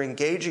 where you're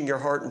engaging your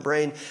heart and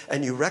brain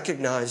and you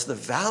recognize the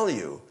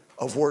value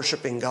of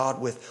worshiping God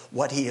with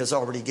what he has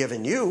already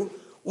given you,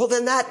 well,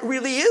 then that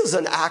really is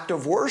an act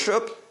of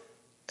worship,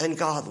 and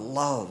God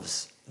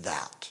loves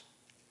that.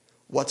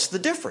 What's the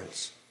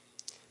difference?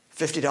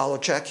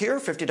 $50 check here,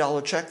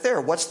 $50 check there.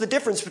 What's the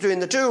difference between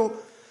the two?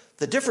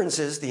 The difference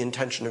is the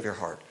intention of your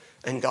heart,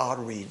 and God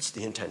reads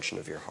the intention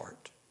of your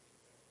heart.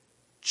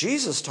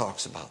 Jesus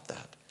talks about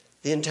that.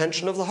 The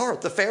intention of the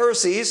heart. The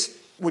Pharisees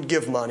would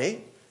give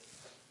money,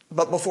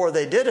 but before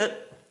they did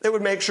it, they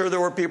would make sure there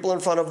were people in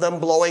front of them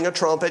blowing a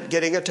trumpet,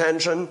 getting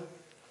attention.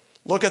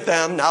 Look at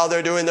them. Now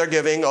they're doing their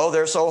giving. Oh,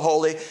 they're so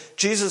holy.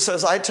 Jesus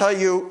says, I tell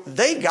you,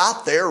 they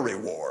got their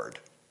reward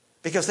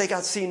because they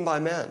got seen by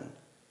men.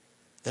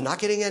 They're not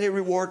getting any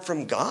reward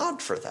from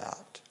God for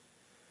that.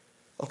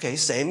 Okay,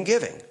 same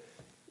giving.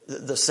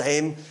 The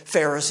same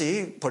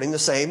Pharisee putting the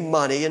same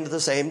money into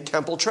the same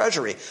temple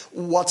treasury.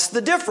 What's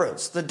the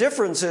difference? The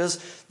difference is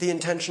the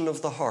intention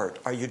of the heart.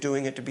 Are you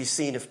doing it to be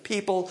seen of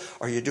people?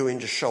 Are you doing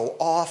to show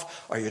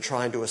off? Are you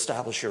trying to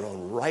establish your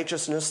own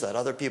righteousness that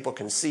other people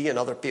can see and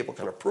other people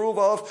can approve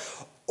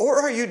of?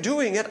 Or are you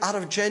doing it out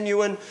of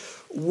genuine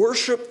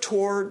worship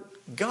toward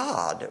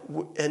God?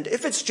 And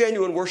if it's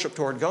genuine worship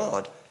toward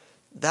God,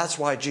 that's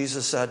why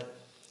Jesus said,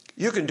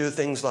 you can do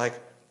things like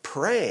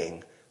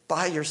praying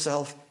by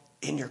yourself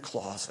in your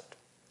closet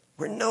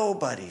where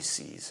nobody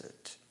sees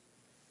it.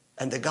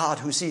 And the God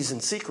who sees in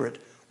secret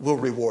will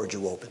reward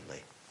you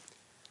openly.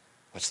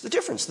 What's the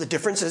difference? The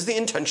difference is the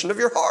intention of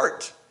your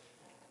heart.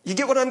 You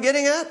get what I'm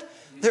getting at?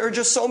 There are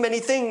just so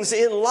many things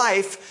in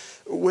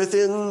life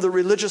within the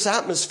religious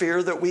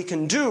atmosphere that we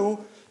can do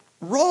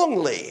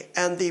wrongly.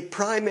 And the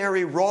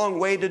primary wrong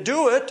way to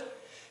do it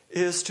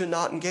is to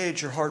not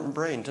engage your heart and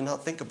brain, to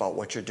not think about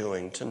what you're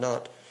doing, to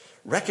not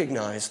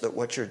recognize that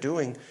what you're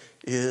doing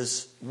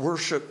is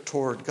worship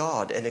toward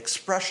God, an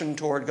expression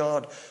toward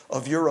God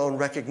of your own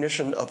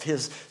recognition of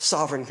his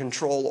sovereign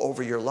control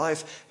over your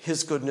life,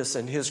 his goodness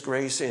and his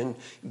grace in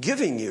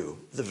giving you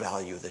the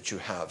value that you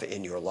have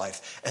in your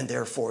life, and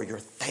therefore you're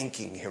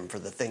thanking him for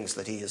the things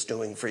that he is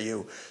doing for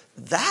you.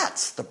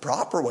 That's the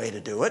proper way to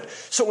do it.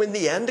 So in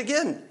the end,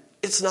 again,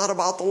 it's not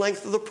about the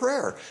length of the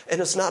prayer,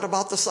 and it's not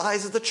about the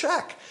size of the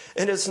check,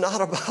 and it's not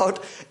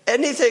about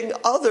anything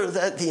other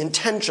than the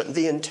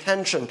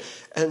intention.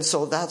 And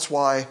so that's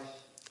why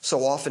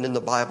so often in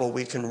the Bible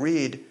we can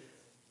read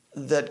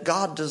that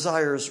God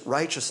desires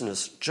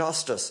righteousness,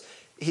 justice.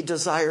 He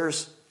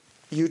desires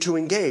you to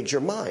engage your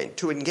mind,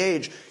 to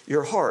engage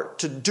your heart,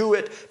 to do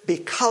it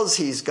because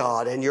he's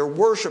God, and you're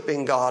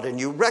worshiping God, and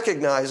you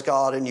recognize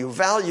God, and you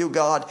value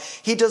God.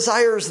 He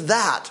desires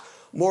that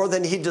more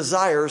than he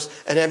desires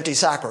an empty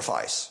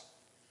sacrifice.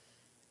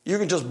 You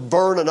can just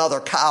burn another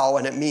cow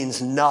and it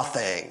means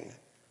nothing.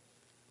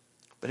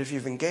 But if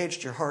you've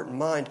engaged your heart and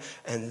mind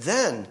and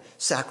then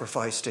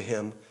sacrifice to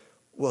him,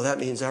 well, that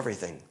means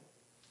everything.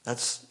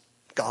 That's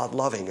God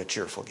loving a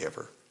cheerful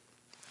giver.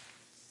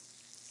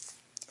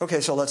 Okay,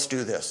 so let's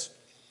do this.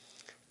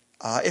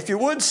 If you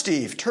would,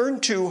 Steve, turn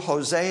to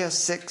Hosea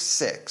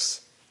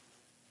 6:6.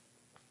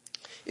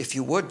 If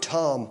you would,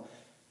 Tom,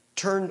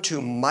 turn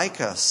to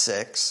Micah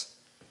 6.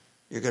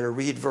 You're going to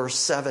read verse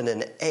 7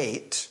 and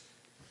 8.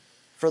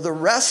 For the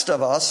rest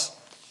of us,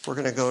 we're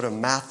going to go to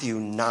Matthew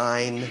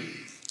 9,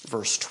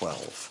 verse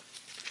 12.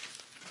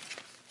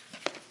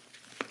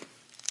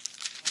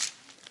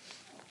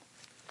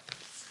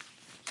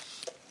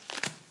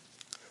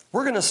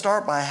 We're going to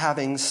start by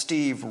having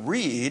Steve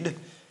read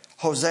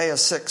Hosea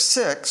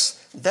 6:6.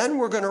 Then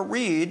we're going to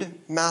read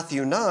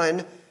Matthew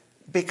 9,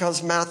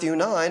 because Matthew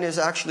 9 is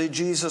actually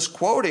Jesus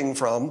quoting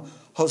from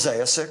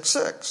Hosea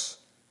 6:6.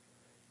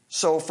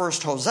 So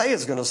first Hosea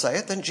is going to say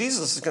it, then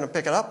Jesus is going to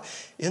pick it up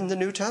in the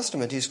New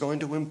Testament. He's going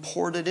to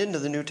import it into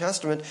the New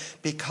Testament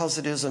because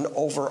it is an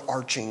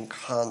overarching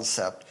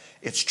concept.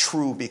 It's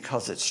true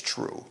because it's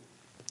true.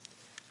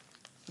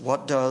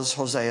 What does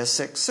Hosea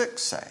 6:6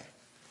 say?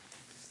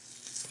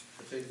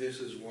 I think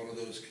this is one of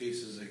those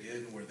cases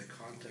again where the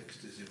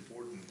context is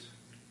important.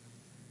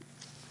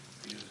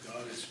 Because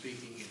God is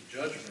speaking in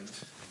judgment.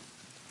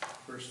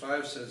 Verse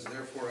 5 says,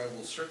 therefore I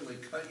will certainly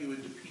cut you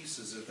into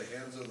pieces at the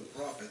hands of the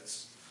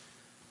prophets.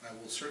 I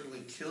will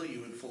certainly kill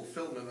you in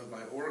fulfillment of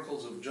my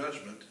oracles of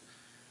judgment,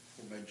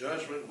 for my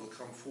judgment will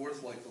come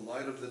forth like the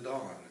light of the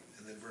dawn.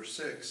 And then verse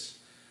 6,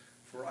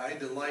 for I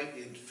delight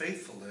in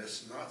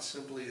faithfulness, not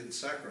simply in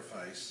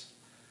sacrifice.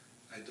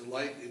 I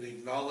delight in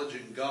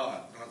acknowledging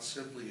God, not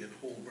simply in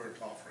whole burnt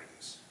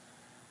offerings.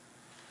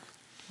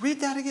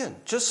 Read that again,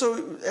 just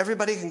so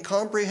everybody can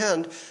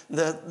comprehend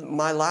that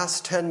my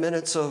last 10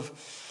 minutes of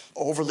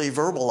overly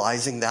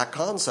verbalizing that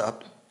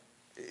concept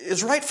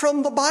is right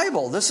from the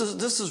Bible. This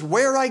is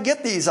where I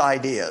get these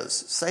ideas.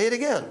 Say it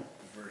again.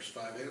 Verse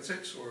 5 and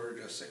 6 or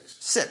just 6?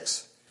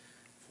 6.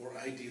 For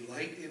I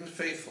delight in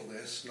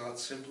faithfulness, not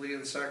simply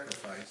in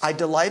sacrifice. I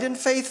delight in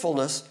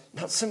faithfulness,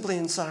 not simply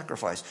in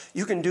sacrifice.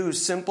 You can do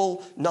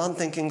simple,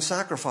 non-thinking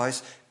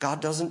sacrifice. God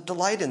doesn't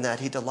delight in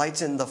that. He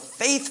delights in the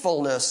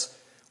faithfulness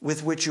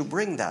with which you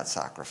bring that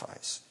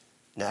sacrifice.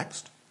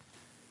 Next.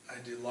 I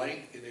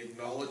delight in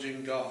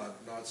acknowledging God,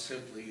 not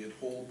simply in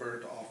whole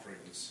burnt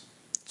offerings.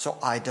 So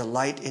I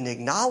delight in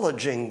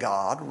acknowledging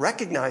God,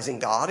 recognizing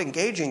God,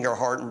 engaging your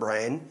heart and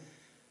brain,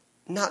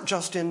 not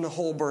just in the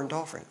whole burnt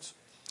offerings.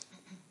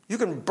 You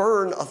can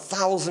burn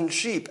 1,000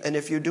 sheep, and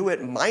if you do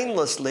it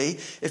mindlessly,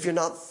 if you're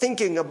not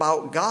thinking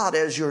about God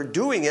as you're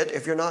doing it,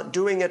 if you're not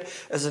doing it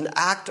as an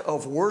act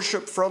of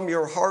worship from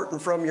your heart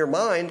and from your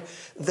mind,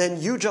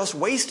 then you just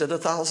wasted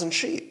 1,000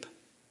 sheep.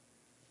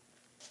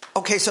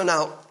 Okay, so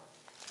now,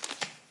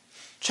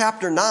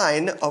 chapter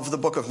 9 of the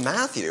book of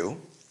Matthew,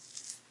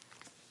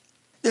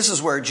 this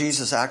is where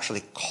Jesus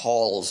actually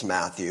calls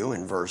Matthew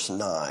in verse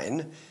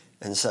 9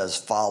 and says,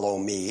 "Follow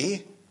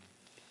me."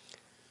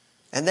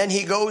 And then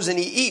he goes and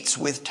he eats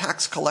with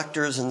tax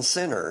collectors and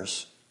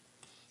sinners.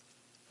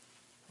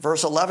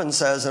 Verse 11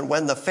 says, "And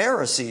when the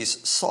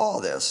Pharisees saw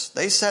this,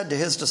 they said to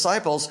his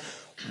disciples,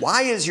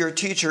 'Why is your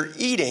teacher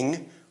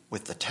eating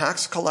with the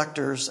tax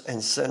collectors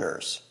and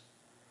sinners?'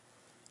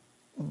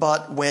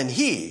 But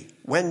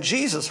when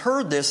Jesus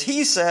heard this,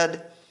 he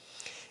said,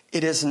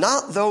 'It is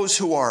not those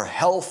who are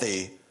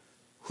healthy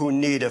who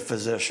need a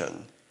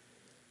physician,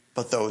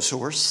 but those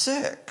who are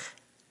sick.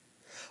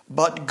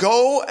 But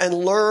go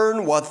and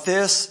learn what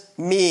this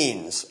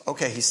means.'"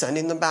 Okay, he's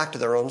sending them back to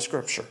their own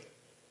scripture.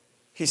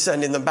 He's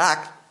sending them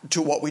back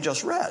to what we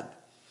just read.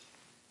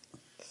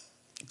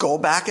 Go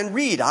back and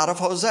read out of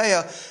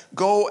Hosea.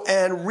 Go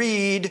and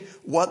read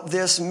what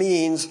this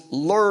means.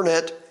 Learn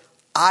it.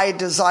 I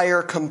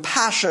desire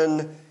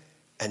compassion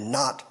and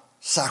not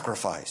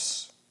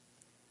sacrifice.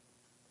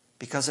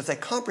 Because if they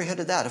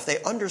comprehended that, if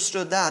they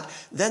understood that,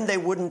 then they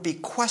wouldn't be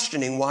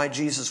questioning why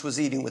Jesus was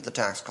eating with the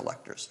tax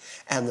collectors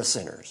and the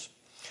sinners.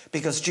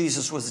 Because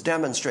Jesus was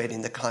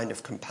demonstrating the kind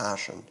of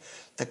compassion,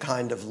 the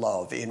kind of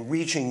love in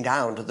reaching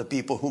down to the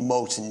people who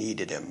most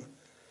needed him.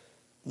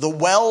 The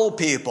well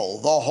people,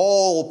 the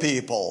whole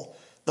people,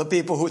 the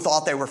people who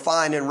thought they were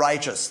fine and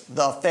righteous,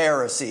 the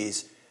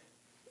Pharisees.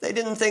 They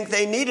didn't think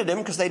they needed him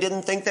because they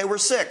didn't think they were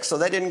sick, so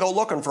they didn't go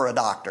looking for a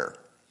doctor.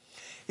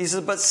 He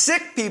says, but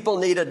sick people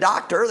need a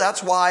doctor.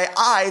 That's why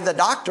I, the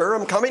doctor,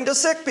 am coming to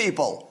sick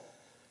people.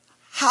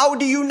 How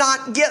do you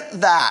not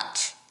get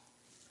that?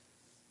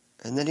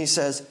 And then he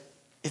says,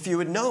 if you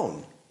had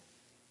known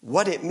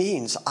what it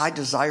means, I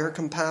desire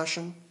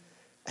compassion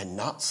and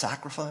not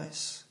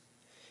sacrifice.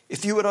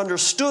 If you had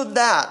understood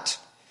that,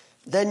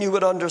 then you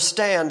would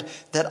understand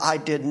that I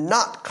did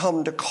not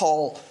come to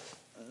call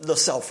the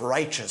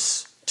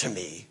self-righteous to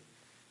me.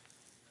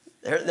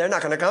 They're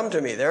not going to come to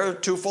me. They're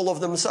too full of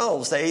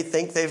themselves. They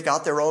think they've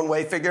got their own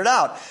way figured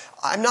out.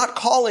 I'm not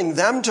calling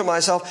them to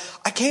myself.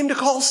 I came to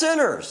call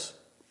sinners.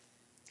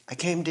 I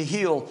came to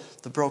heal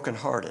the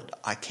brokenhearted.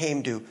 I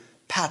came to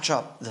patch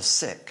up the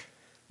sick,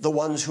 the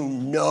ones who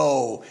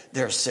know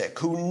they're sick,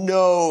 who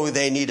know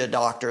they need a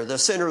doctor, the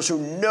sinners who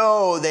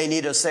know they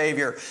need a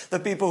savior, the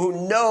people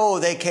who know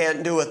they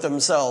can't do it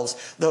themselves.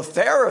 The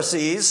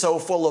Pharisees, so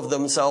full of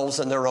themselves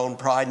and their own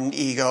pride and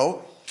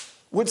ego,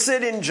 would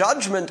sit in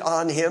judgment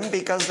on him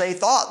because they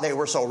thought they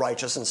were so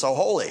righteous and so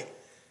holy.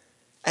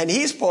 And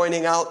he's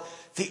pointing out,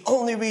 the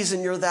only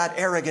reason you're that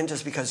arrogant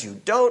is because you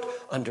don't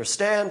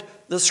understand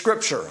the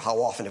Scripture.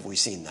 How often have we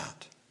seen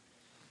that?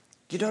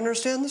 You don't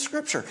understand the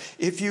Scripture.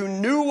 If you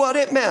knew what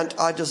it meant,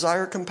 I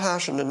desire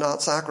compassion and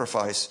not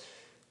sacrifice,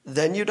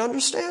 then you'd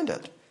understand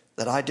it,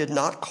 that I did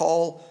not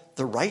call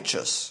the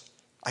righteous,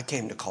 I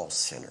came to call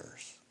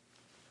sinners.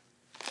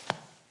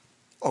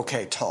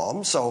 Okay,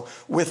 Tom, so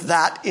with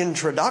that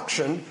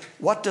introduction,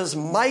 what does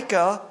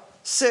Micah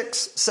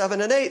 6, 7,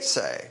 and 8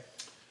 say?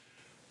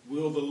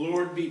 Will the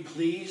Lord be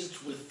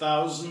pleased with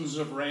thousands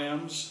of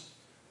rams,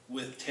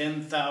 with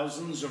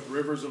 10,000s of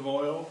rivers of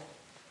oil?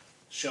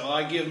 Shall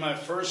I give my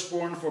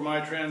firstborn for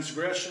my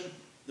transgression,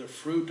 the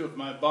fruit of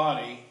my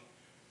body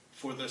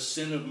for the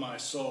sin of my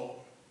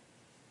soul?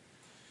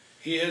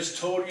 He has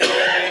told you, O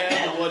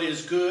man, what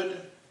is good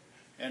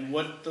and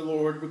what the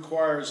Lord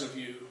requires of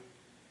you,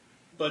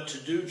 but to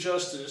do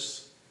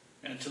justice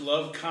and to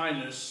love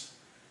kindness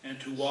and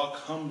to walk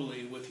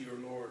humbly with your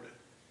Lord.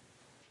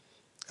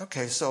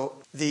 Okay, so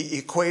the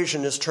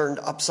equation is turned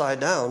upside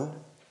down,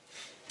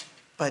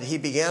 but he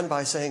began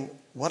by saying,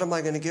 what am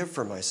I going to give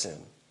for my sin?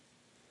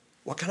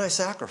 What can I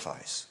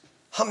sacrifice?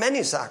 How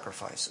many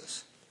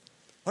sacrifices?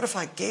 What if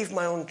I gave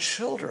my own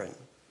children?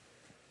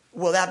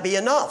 Will that be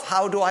enough?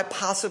 How do I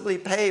possibly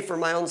pay for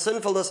my own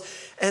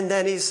sinfulness? And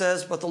then he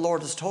says, but the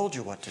Lord has told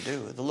you what to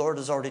do. The Lord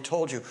has already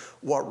told you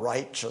what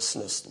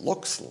righteousness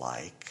looks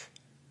like.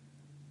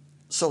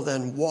 So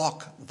then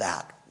walk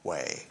that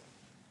way.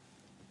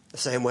 The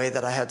same way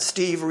that I had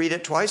Steve read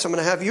it twice, I'm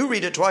going to have you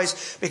read it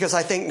twice, because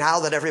I think now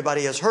that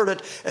everybody has heard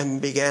it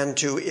and began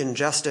to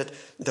ingest it,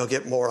 they'll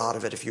get more out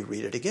of it if you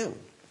read it again.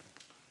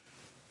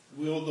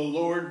 Will the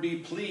Lord be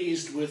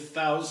pleased with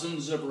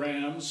thousands of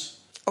rams?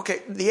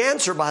 Okay, the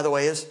answer, by the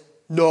way, is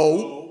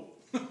no.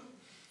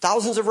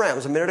 Thousands of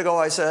rams. A minute ago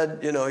I said,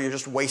 you're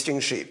just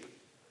wasting sheep.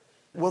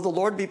 Will the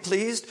Lord be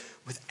pleased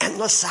with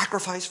endless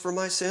sacrifice for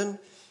my sin?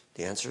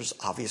 The answer is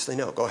obviously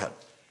no. Go ahead.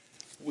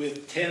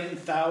 with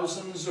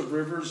 10,000s of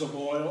rivers of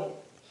oil?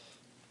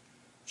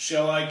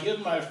 Shall I give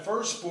my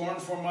firstborn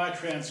for my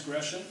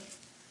transgression,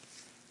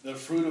 the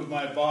fruit of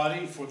my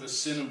body for the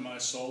sin of my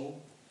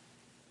soul?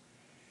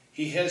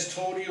 He has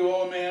told you,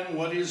 O man,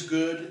 what is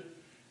good,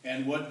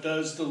 and what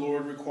does the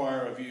Lord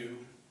require of you,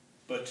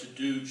 but to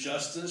do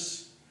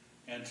justice,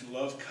 and to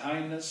love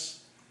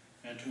kindness,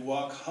 and to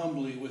walk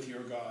humbly with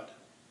your God.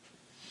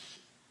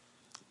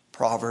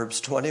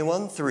 Proverbs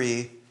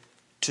 21:3,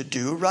 to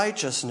do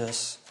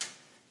righteousness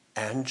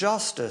and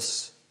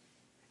justice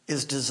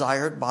is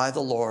desired by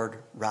the Lord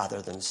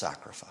rather than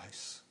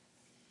sacrifice.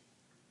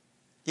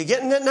 You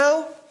getting it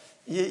now?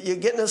 You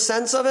getting a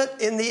sense of it?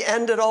 In the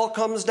end, it all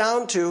comes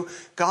down to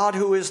God,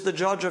 who is the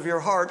judge of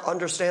your heart,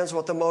 understands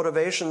what the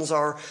motivations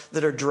are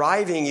that are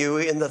driving you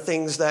in the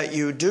things that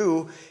you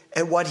do.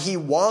 And what he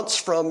wants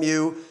from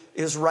you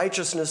is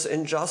righteousness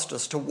and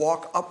justice, to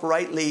walk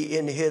uprightly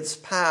in his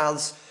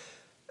paths.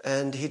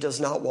 And he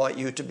does not want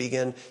you to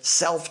begin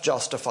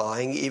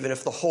self-justifying, even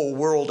if the whole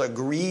world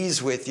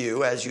agrees with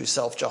you as you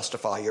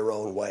self-justify your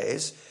own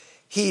ways.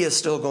 He is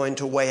still going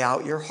to weigh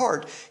out your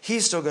heart.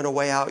 He's still going to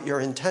weigh out your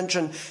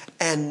intention.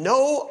 And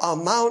no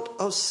amount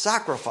of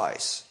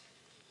sacrifice,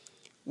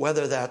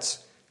 whether that's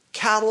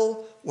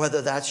cattle,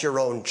 whether that's your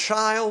own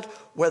child,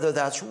 whether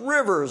that's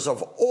rivers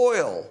of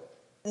oil,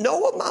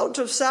 no amount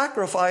of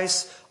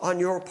sacrifice on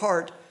your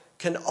part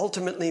can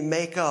ultimately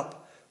make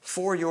up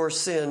for your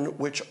sin,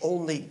 which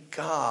only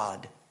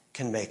God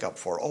can make up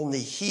for. Only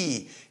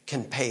he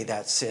can pay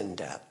that sin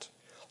debt.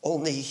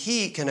 Only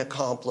he can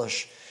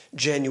accomplish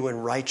genuine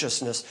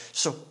righteousness.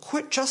 So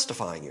quit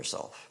justifying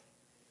yourself.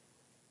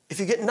 If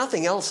you get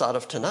nothing else out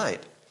of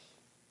tonight,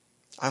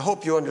 I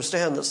hope you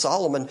understand that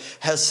Solomon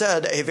has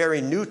said a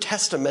very New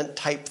Testament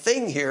type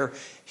thing here.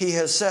 He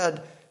has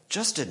said,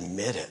 just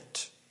admit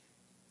it.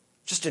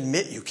 Just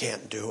admit you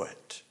can't do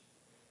it.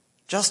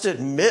 Just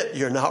admit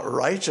you're not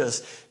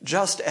righteous.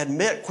 Just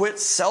admit, quit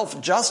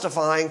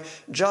self-justifying.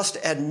 Just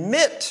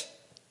admit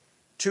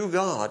to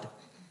God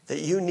that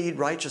you need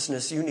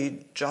righteousness, you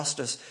need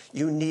justice,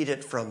 you need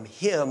it from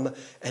him,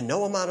 and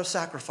no amount of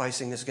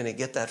sacrificing is going to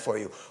get that for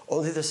you.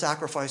 Only the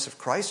sacrifice of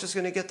Christ is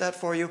going to get that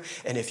for you.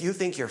 And if you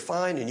think you're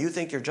fine and you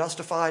think you're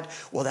justified,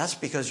 well, that's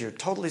because you're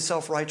totally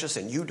self-righteous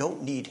and you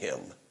don't need him.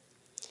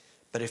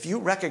 But if you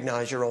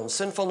recognize your own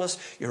sinfulness,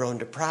 your own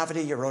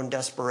depravity, your own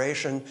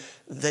desperation,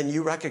 then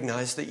you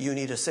recognize that you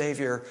need a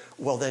Savior.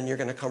 Well, then you're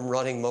going to come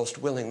running most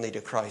willingly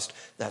to Christ.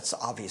 That's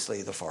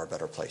obviously the far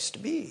better place to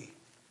be.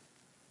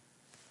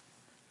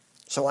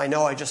 So I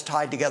know I just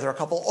tied together a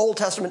couple Old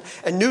Testament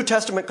and New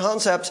Testament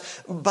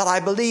concepts, but I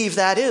believe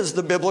that is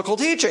the biblical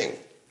teaching.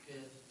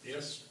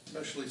 Yes,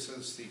 especially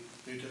since the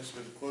New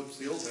Testament quotes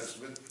the Old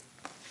Testament.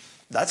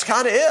 That's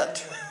kind of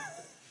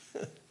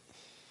it.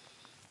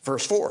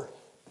 Verse 4.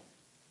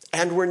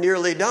 And we're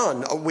nearly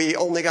done. We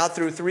only got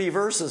through 3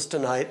 verses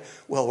tonight.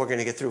 Well, we're going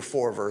to get through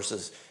 4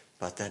 verses,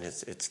 but then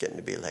it's getting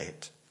to be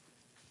late.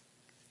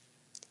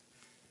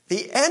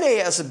 The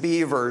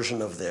NASB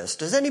version of this,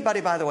 does anybody,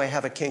 by the way,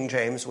 have a King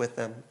James with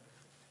them?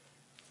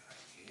 I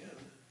can.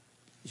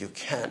 You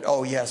can.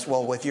 Oh, yes.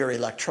 Well, with your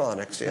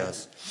electronics,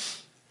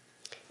 yes.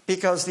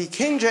 Because the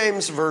King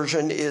James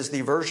version is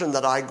the version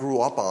that I grew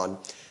up on,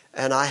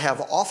 and I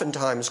have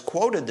oftentimes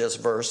quoted this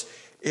verse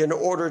in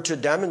order to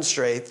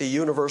demonstrate the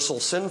universal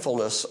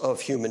sinfulness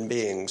of human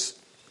beings.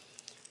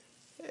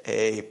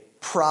 A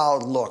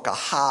proud look, a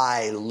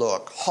high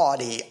look,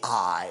 haughty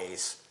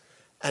eyes,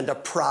 and a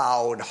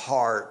proud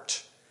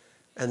heart.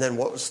 And then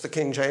what was the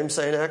King James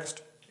say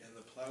next? And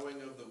the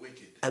plowing of the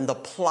wicked. And the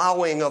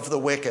plowing of the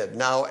wicked.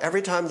 Now,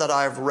 every time that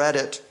I've read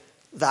it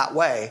that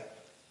way,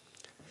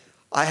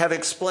 I have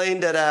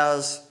explained it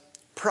as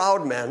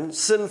proud men,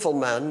 sinful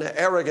men,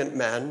 arrogant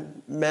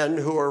men, men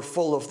who are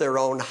full of their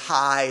own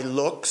high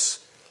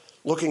looks,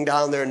 looking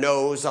down their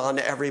nose on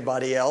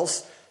everybody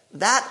else.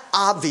 That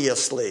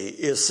obviously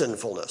is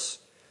sinfulness.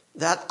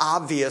 That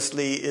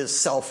obviously is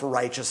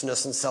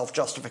self-righteousness and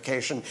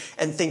self-justification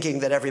and thinking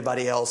that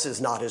everybody else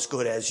is not as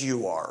good as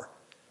you are.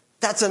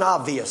 That's an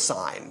obvious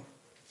sign.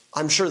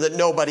 I'm sure that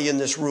nobody in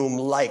this room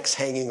likes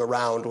hanging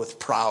around with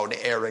proud,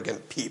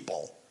 arrogant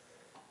people.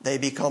 They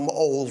become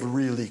old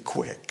really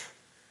quick.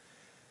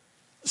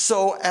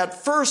 So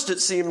at first it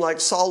seemed like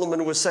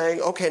Solomon was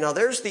saying, okay, now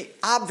there's the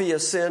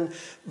obvious sin,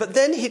 but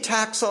then he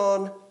tacks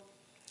on,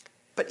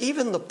 but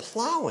even the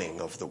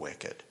plowing of the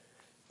wicked,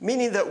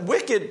 meaning that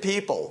wicked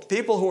people,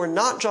 people who are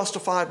not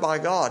justified by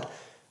God,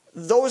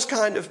 those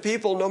kind of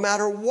people, no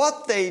matter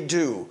what they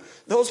do,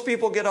 those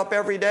people get up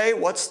every day.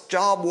 What's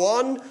job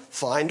one?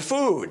 Find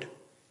food.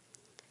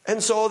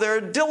 And so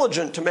they're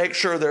diligent to make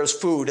sure there's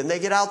food, and they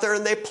get out there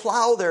and they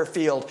plow their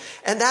field.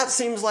 And that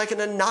seems like an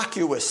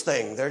innocuous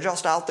thing. They're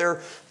just out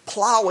there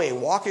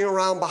plowing, walking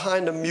around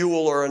behind a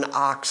mule or an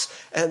ox,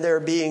 and they're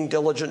being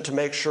diligent to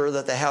make sure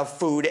that they have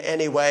food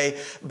anyway.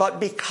 But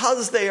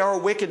because they are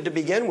wicked to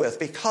begin with,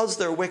 because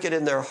they're wicked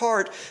in their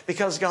heart,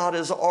 because God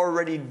has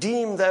already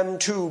deemed them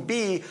to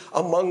be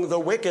among the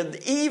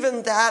wicked,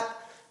 even that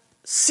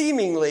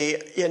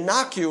seemingly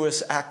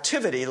innocuous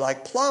activity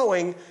like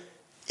plowing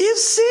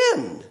is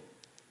sin.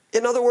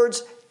 In other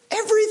words,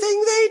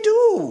 everything they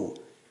do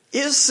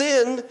is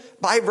sin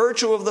by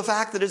virtue of the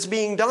fact that it's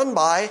being done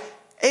by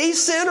a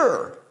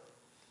sinner.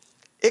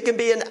 It can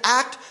be an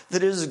act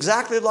that is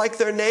exactly like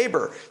their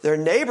neighbor. Their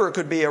neighbor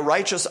could be a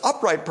righteous,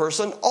 upright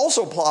person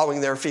also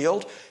plowing their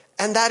field,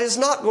 and that is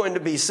not going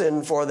to be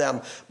sin for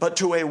them. But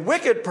to a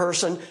wicked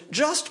person,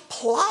 just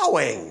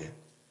plowing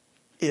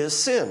is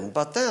sin.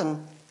 But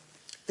then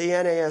the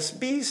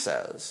NASB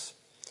says,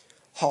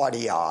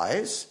 haughty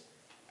eyes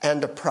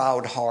and a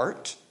proud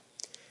heart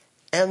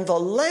and the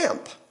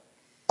lamp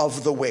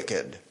of the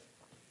wicked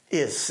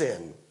is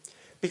sin.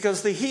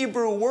 Because the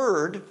Hebrew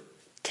word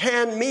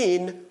can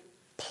mean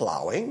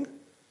plowing,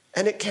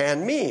 and it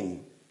can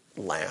mean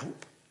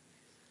lamp.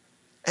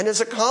 And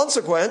as a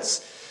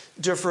consequence,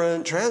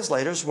 different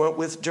translators went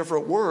with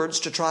different words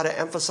to try to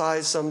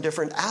emphasize some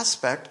different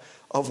aspect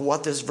of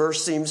what this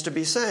verse seems to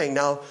be saying.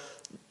 Now,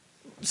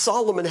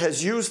 Solomon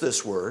has used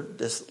this word,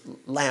 this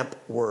lamp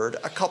word,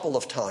 a couple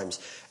of times.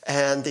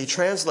 And the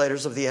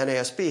translators of the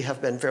NASB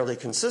have been fairly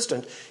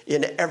consistent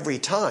in every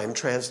time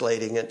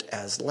translating it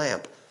as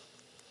lamp.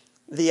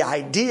 The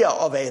idea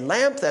of a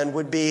lamp then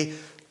would be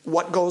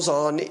what goes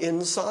on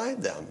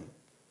inside them.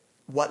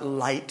 What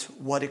light,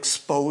 what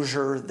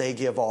exposure they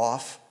give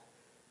off,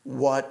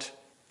 what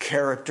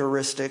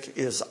characteristic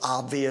is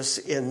obvious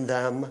in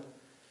them.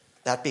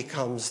 That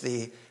becomes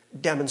the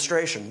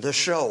demonstration, the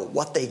show,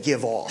 what they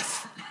give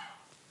off.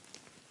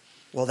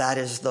 Well, that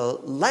is the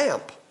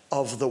lamp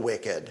of the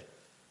wicked.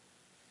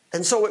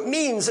 And so it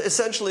means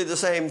essentially the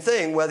same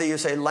thing, whether you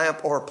say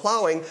lamp or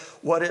plowing.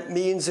 What it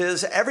means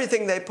is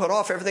everything they put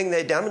off, everything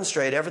they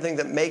demonstrate, everything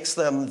that makes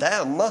them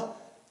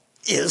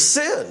is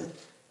sin.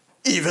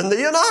 Even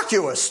the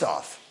innocuous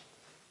stuff.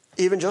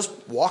 Even just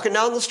walking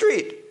down the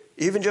street.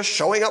 Even just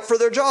showing up for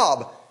their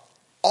job.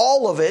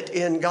 All of it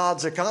in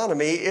God's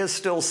economy is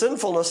still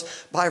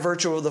sinfulness by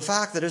virtue of the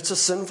fact that it's a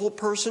sinful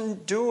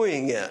person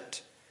doing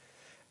it.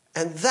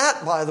 And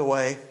that, by the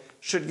way,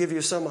 should give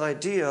you some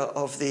idea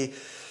of the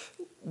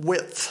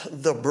width,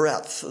 the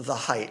breadth, the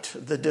height,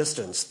 the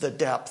distance, the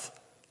depth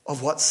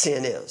of what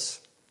sin is.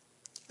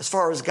 As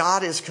far as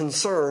God is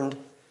concerned,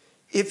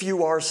 if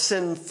you are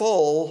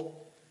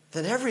sinful,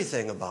 then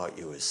everything about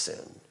you is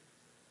sin.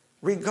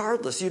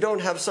 Regardless, you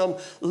don't have some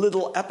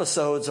little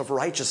episodes of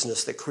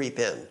righteousness that creep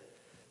in.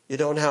 You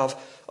don't have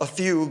a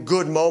few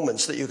good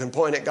moments that you can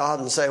point at God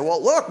and say,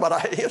 well, look, but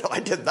I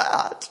did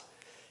that.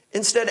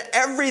 Instead,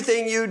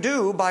 everything you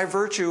do by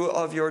virtue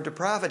of your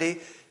depravity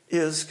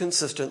is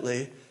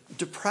consistently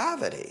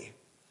depravity.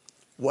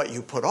 What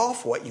you put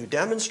off, what you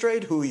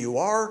demonstrate, who you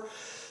are,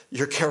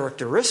 your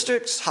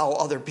characteristics, how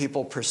other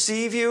people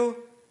perceive you,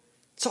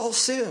 it's all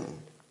sin.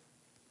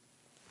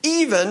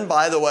 Even,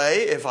 by the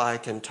way, if I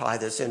can tie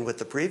this in with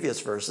the previous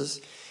verses,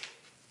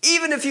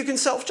 even if you can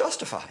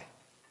self-justify.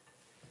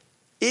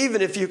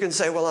 Even if you can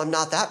say, well, I'm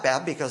not that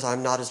bad because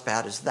I'm not as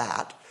bad as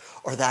that,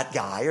 or that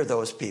guy, or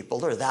those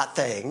people, or that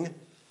thing.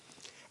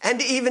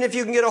 And even if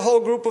you can get a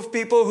whole group of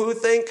people who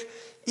think,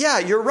 yeah,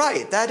 you're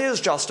right, that is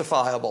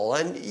justifiable,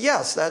 and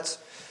yes, that's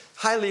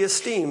highly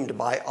esteemed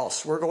by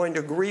us. We're going to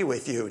agree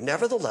with you.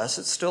 Nevertheless,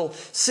 it's still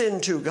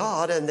sin to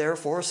God, and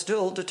therefore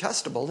still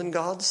detestable in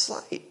God's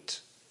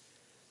sight.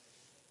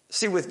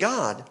 See, with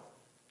God,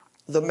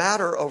 the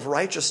matter of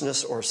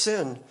righteousness or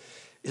sin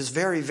is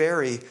very,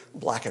 very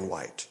black and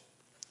white.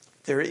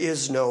 There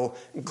is no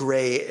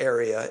gray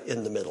area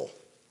in the middle.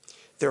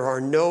 There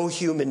are no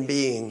human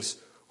beings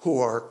who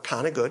are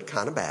kind of good,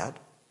 kind of bad,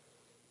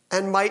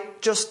 and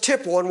might just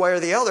tip one way or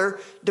the other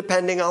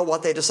depending on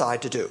what they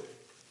decide to do.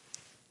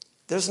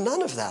 There's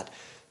none of that.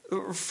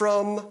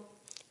 From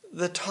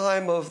the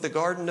time of the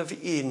Garden of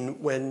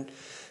Eden, when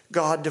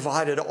God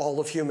divided all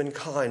of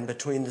humankind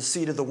between the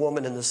seed of the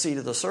woman and the seed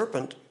of the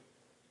serpent,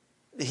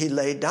 he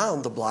laid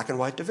down the black and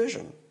white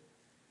division.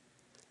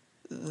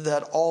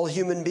 That all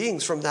human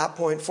beings from that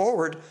point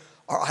forward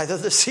are either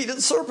the seed of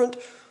the serpent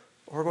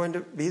or going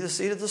to be the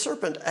seed of the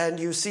serpent. And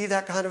you see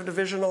that kind of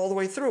division all the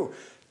way through.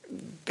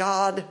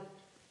 God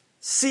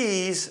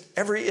sees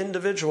every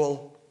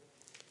individual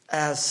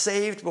as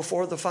saved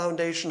before the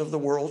foundation of the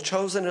world,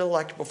 chosen and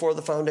elect before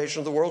the foundation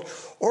of the world,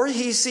 or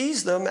he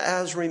sees them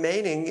as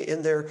remaining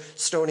in their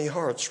stony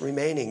hearts,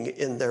 remaining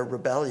in their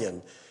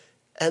rebellion.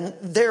 And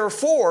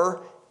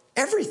therefore,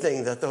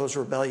 everything that those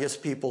rebellious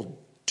people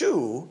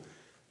do,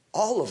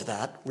 all of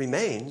that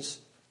remains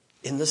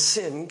in the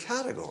sin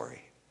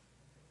category.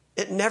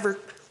 It never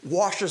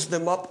washes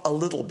them up a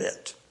little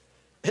bit.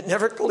 It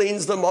never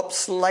cleans them up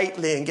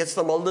slightly and gets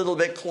them a little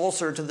bit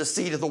closer to the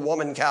seed of the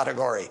woman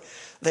category.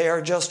 They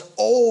are just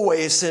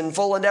always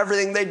sinful, and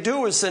everything they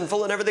do is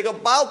sinful, and everything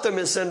about them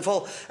is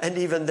sinful, and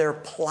even their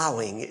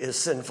plowing is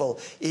sinful.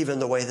 Even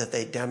the way that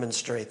they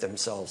demonstrate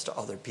themselves to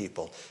other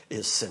people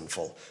is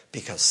sinful.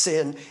 Because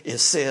sin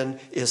is sin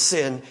is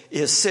sin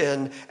is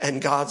sin,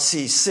 and God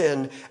sees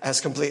sin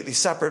as completely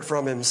separate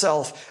from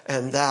himself,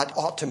 and that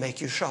ought to make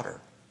you shudder.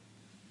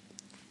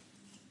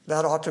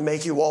 That ought to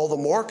make you all the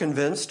more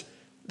convinced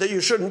that you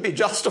shouldn't be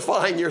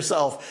justifying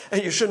yourself,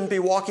 and you shouldn't be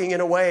walking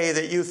in a way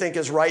that you think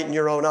is right in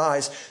your own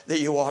eyes, that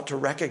you ought to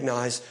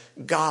recognize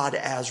God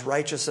as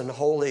righteous and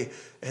holy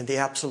and the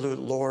absolute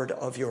Lord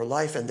of your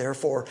life. And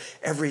therefore,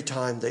 every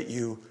time that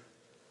you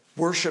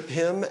worship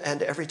him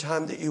and every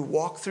time that you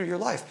walk through your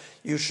life,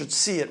 you should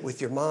see it with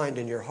your mind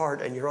and your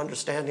heart and your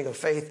understanding of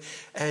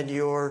faith and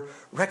your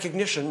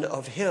recognition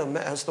of him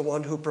as the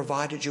one who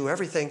provided you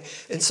everything.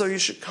 And so you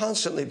should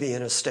constantly be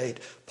in a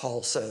state,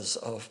 Paul says,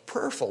 of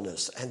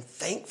prayerfulness and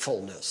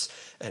thankfulness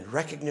and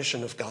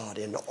recognition of God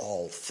in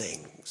all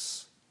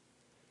things.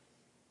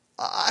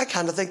 I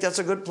kind of think that's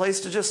a good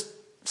place to just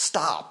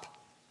stop.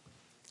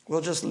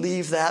 We'll just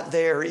leave that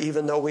there,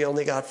 even though we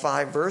only got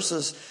 4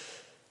 verses.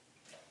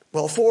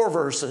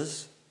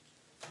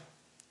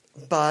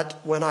 But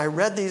when I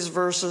read these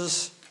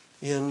verses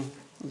in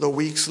the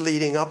weeks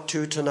leading up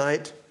to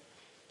tonight,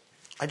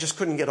 I just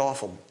couldn't get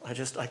off them.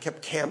 I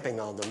kept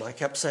camping on them. I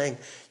kept saying,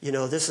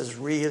 this is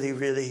really,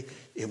 really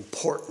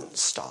important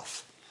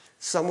stuff.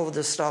 Some of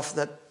the stuff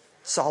that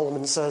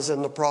Solomon says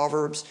in the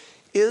Proverbs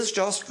is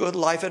just good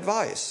life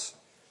advice.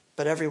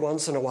 But every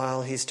once in a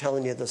while, he's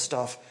telling you the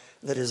stuff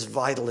that is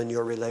vital in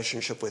your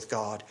relationship with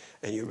God,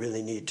 and you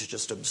really need to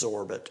just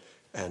absorb it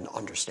and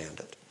understand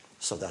it.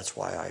 So that's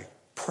why I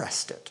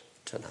pressed it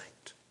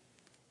tonight.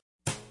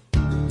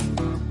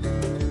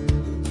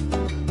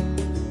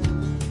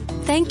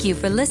 Thank you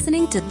for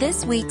listening to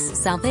this week's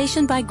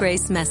Salvation by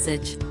Grace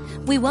message.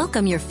 We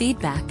welcome your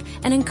feedback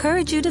and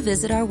encourage you to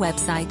visit our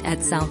website at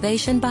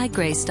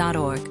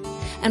salvationbygrace.org.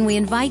 And we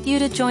invite you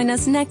to join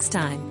us next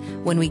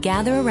time when we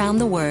gather around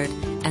the Word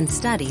and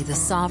study the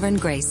sovereign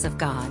grace of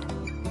God.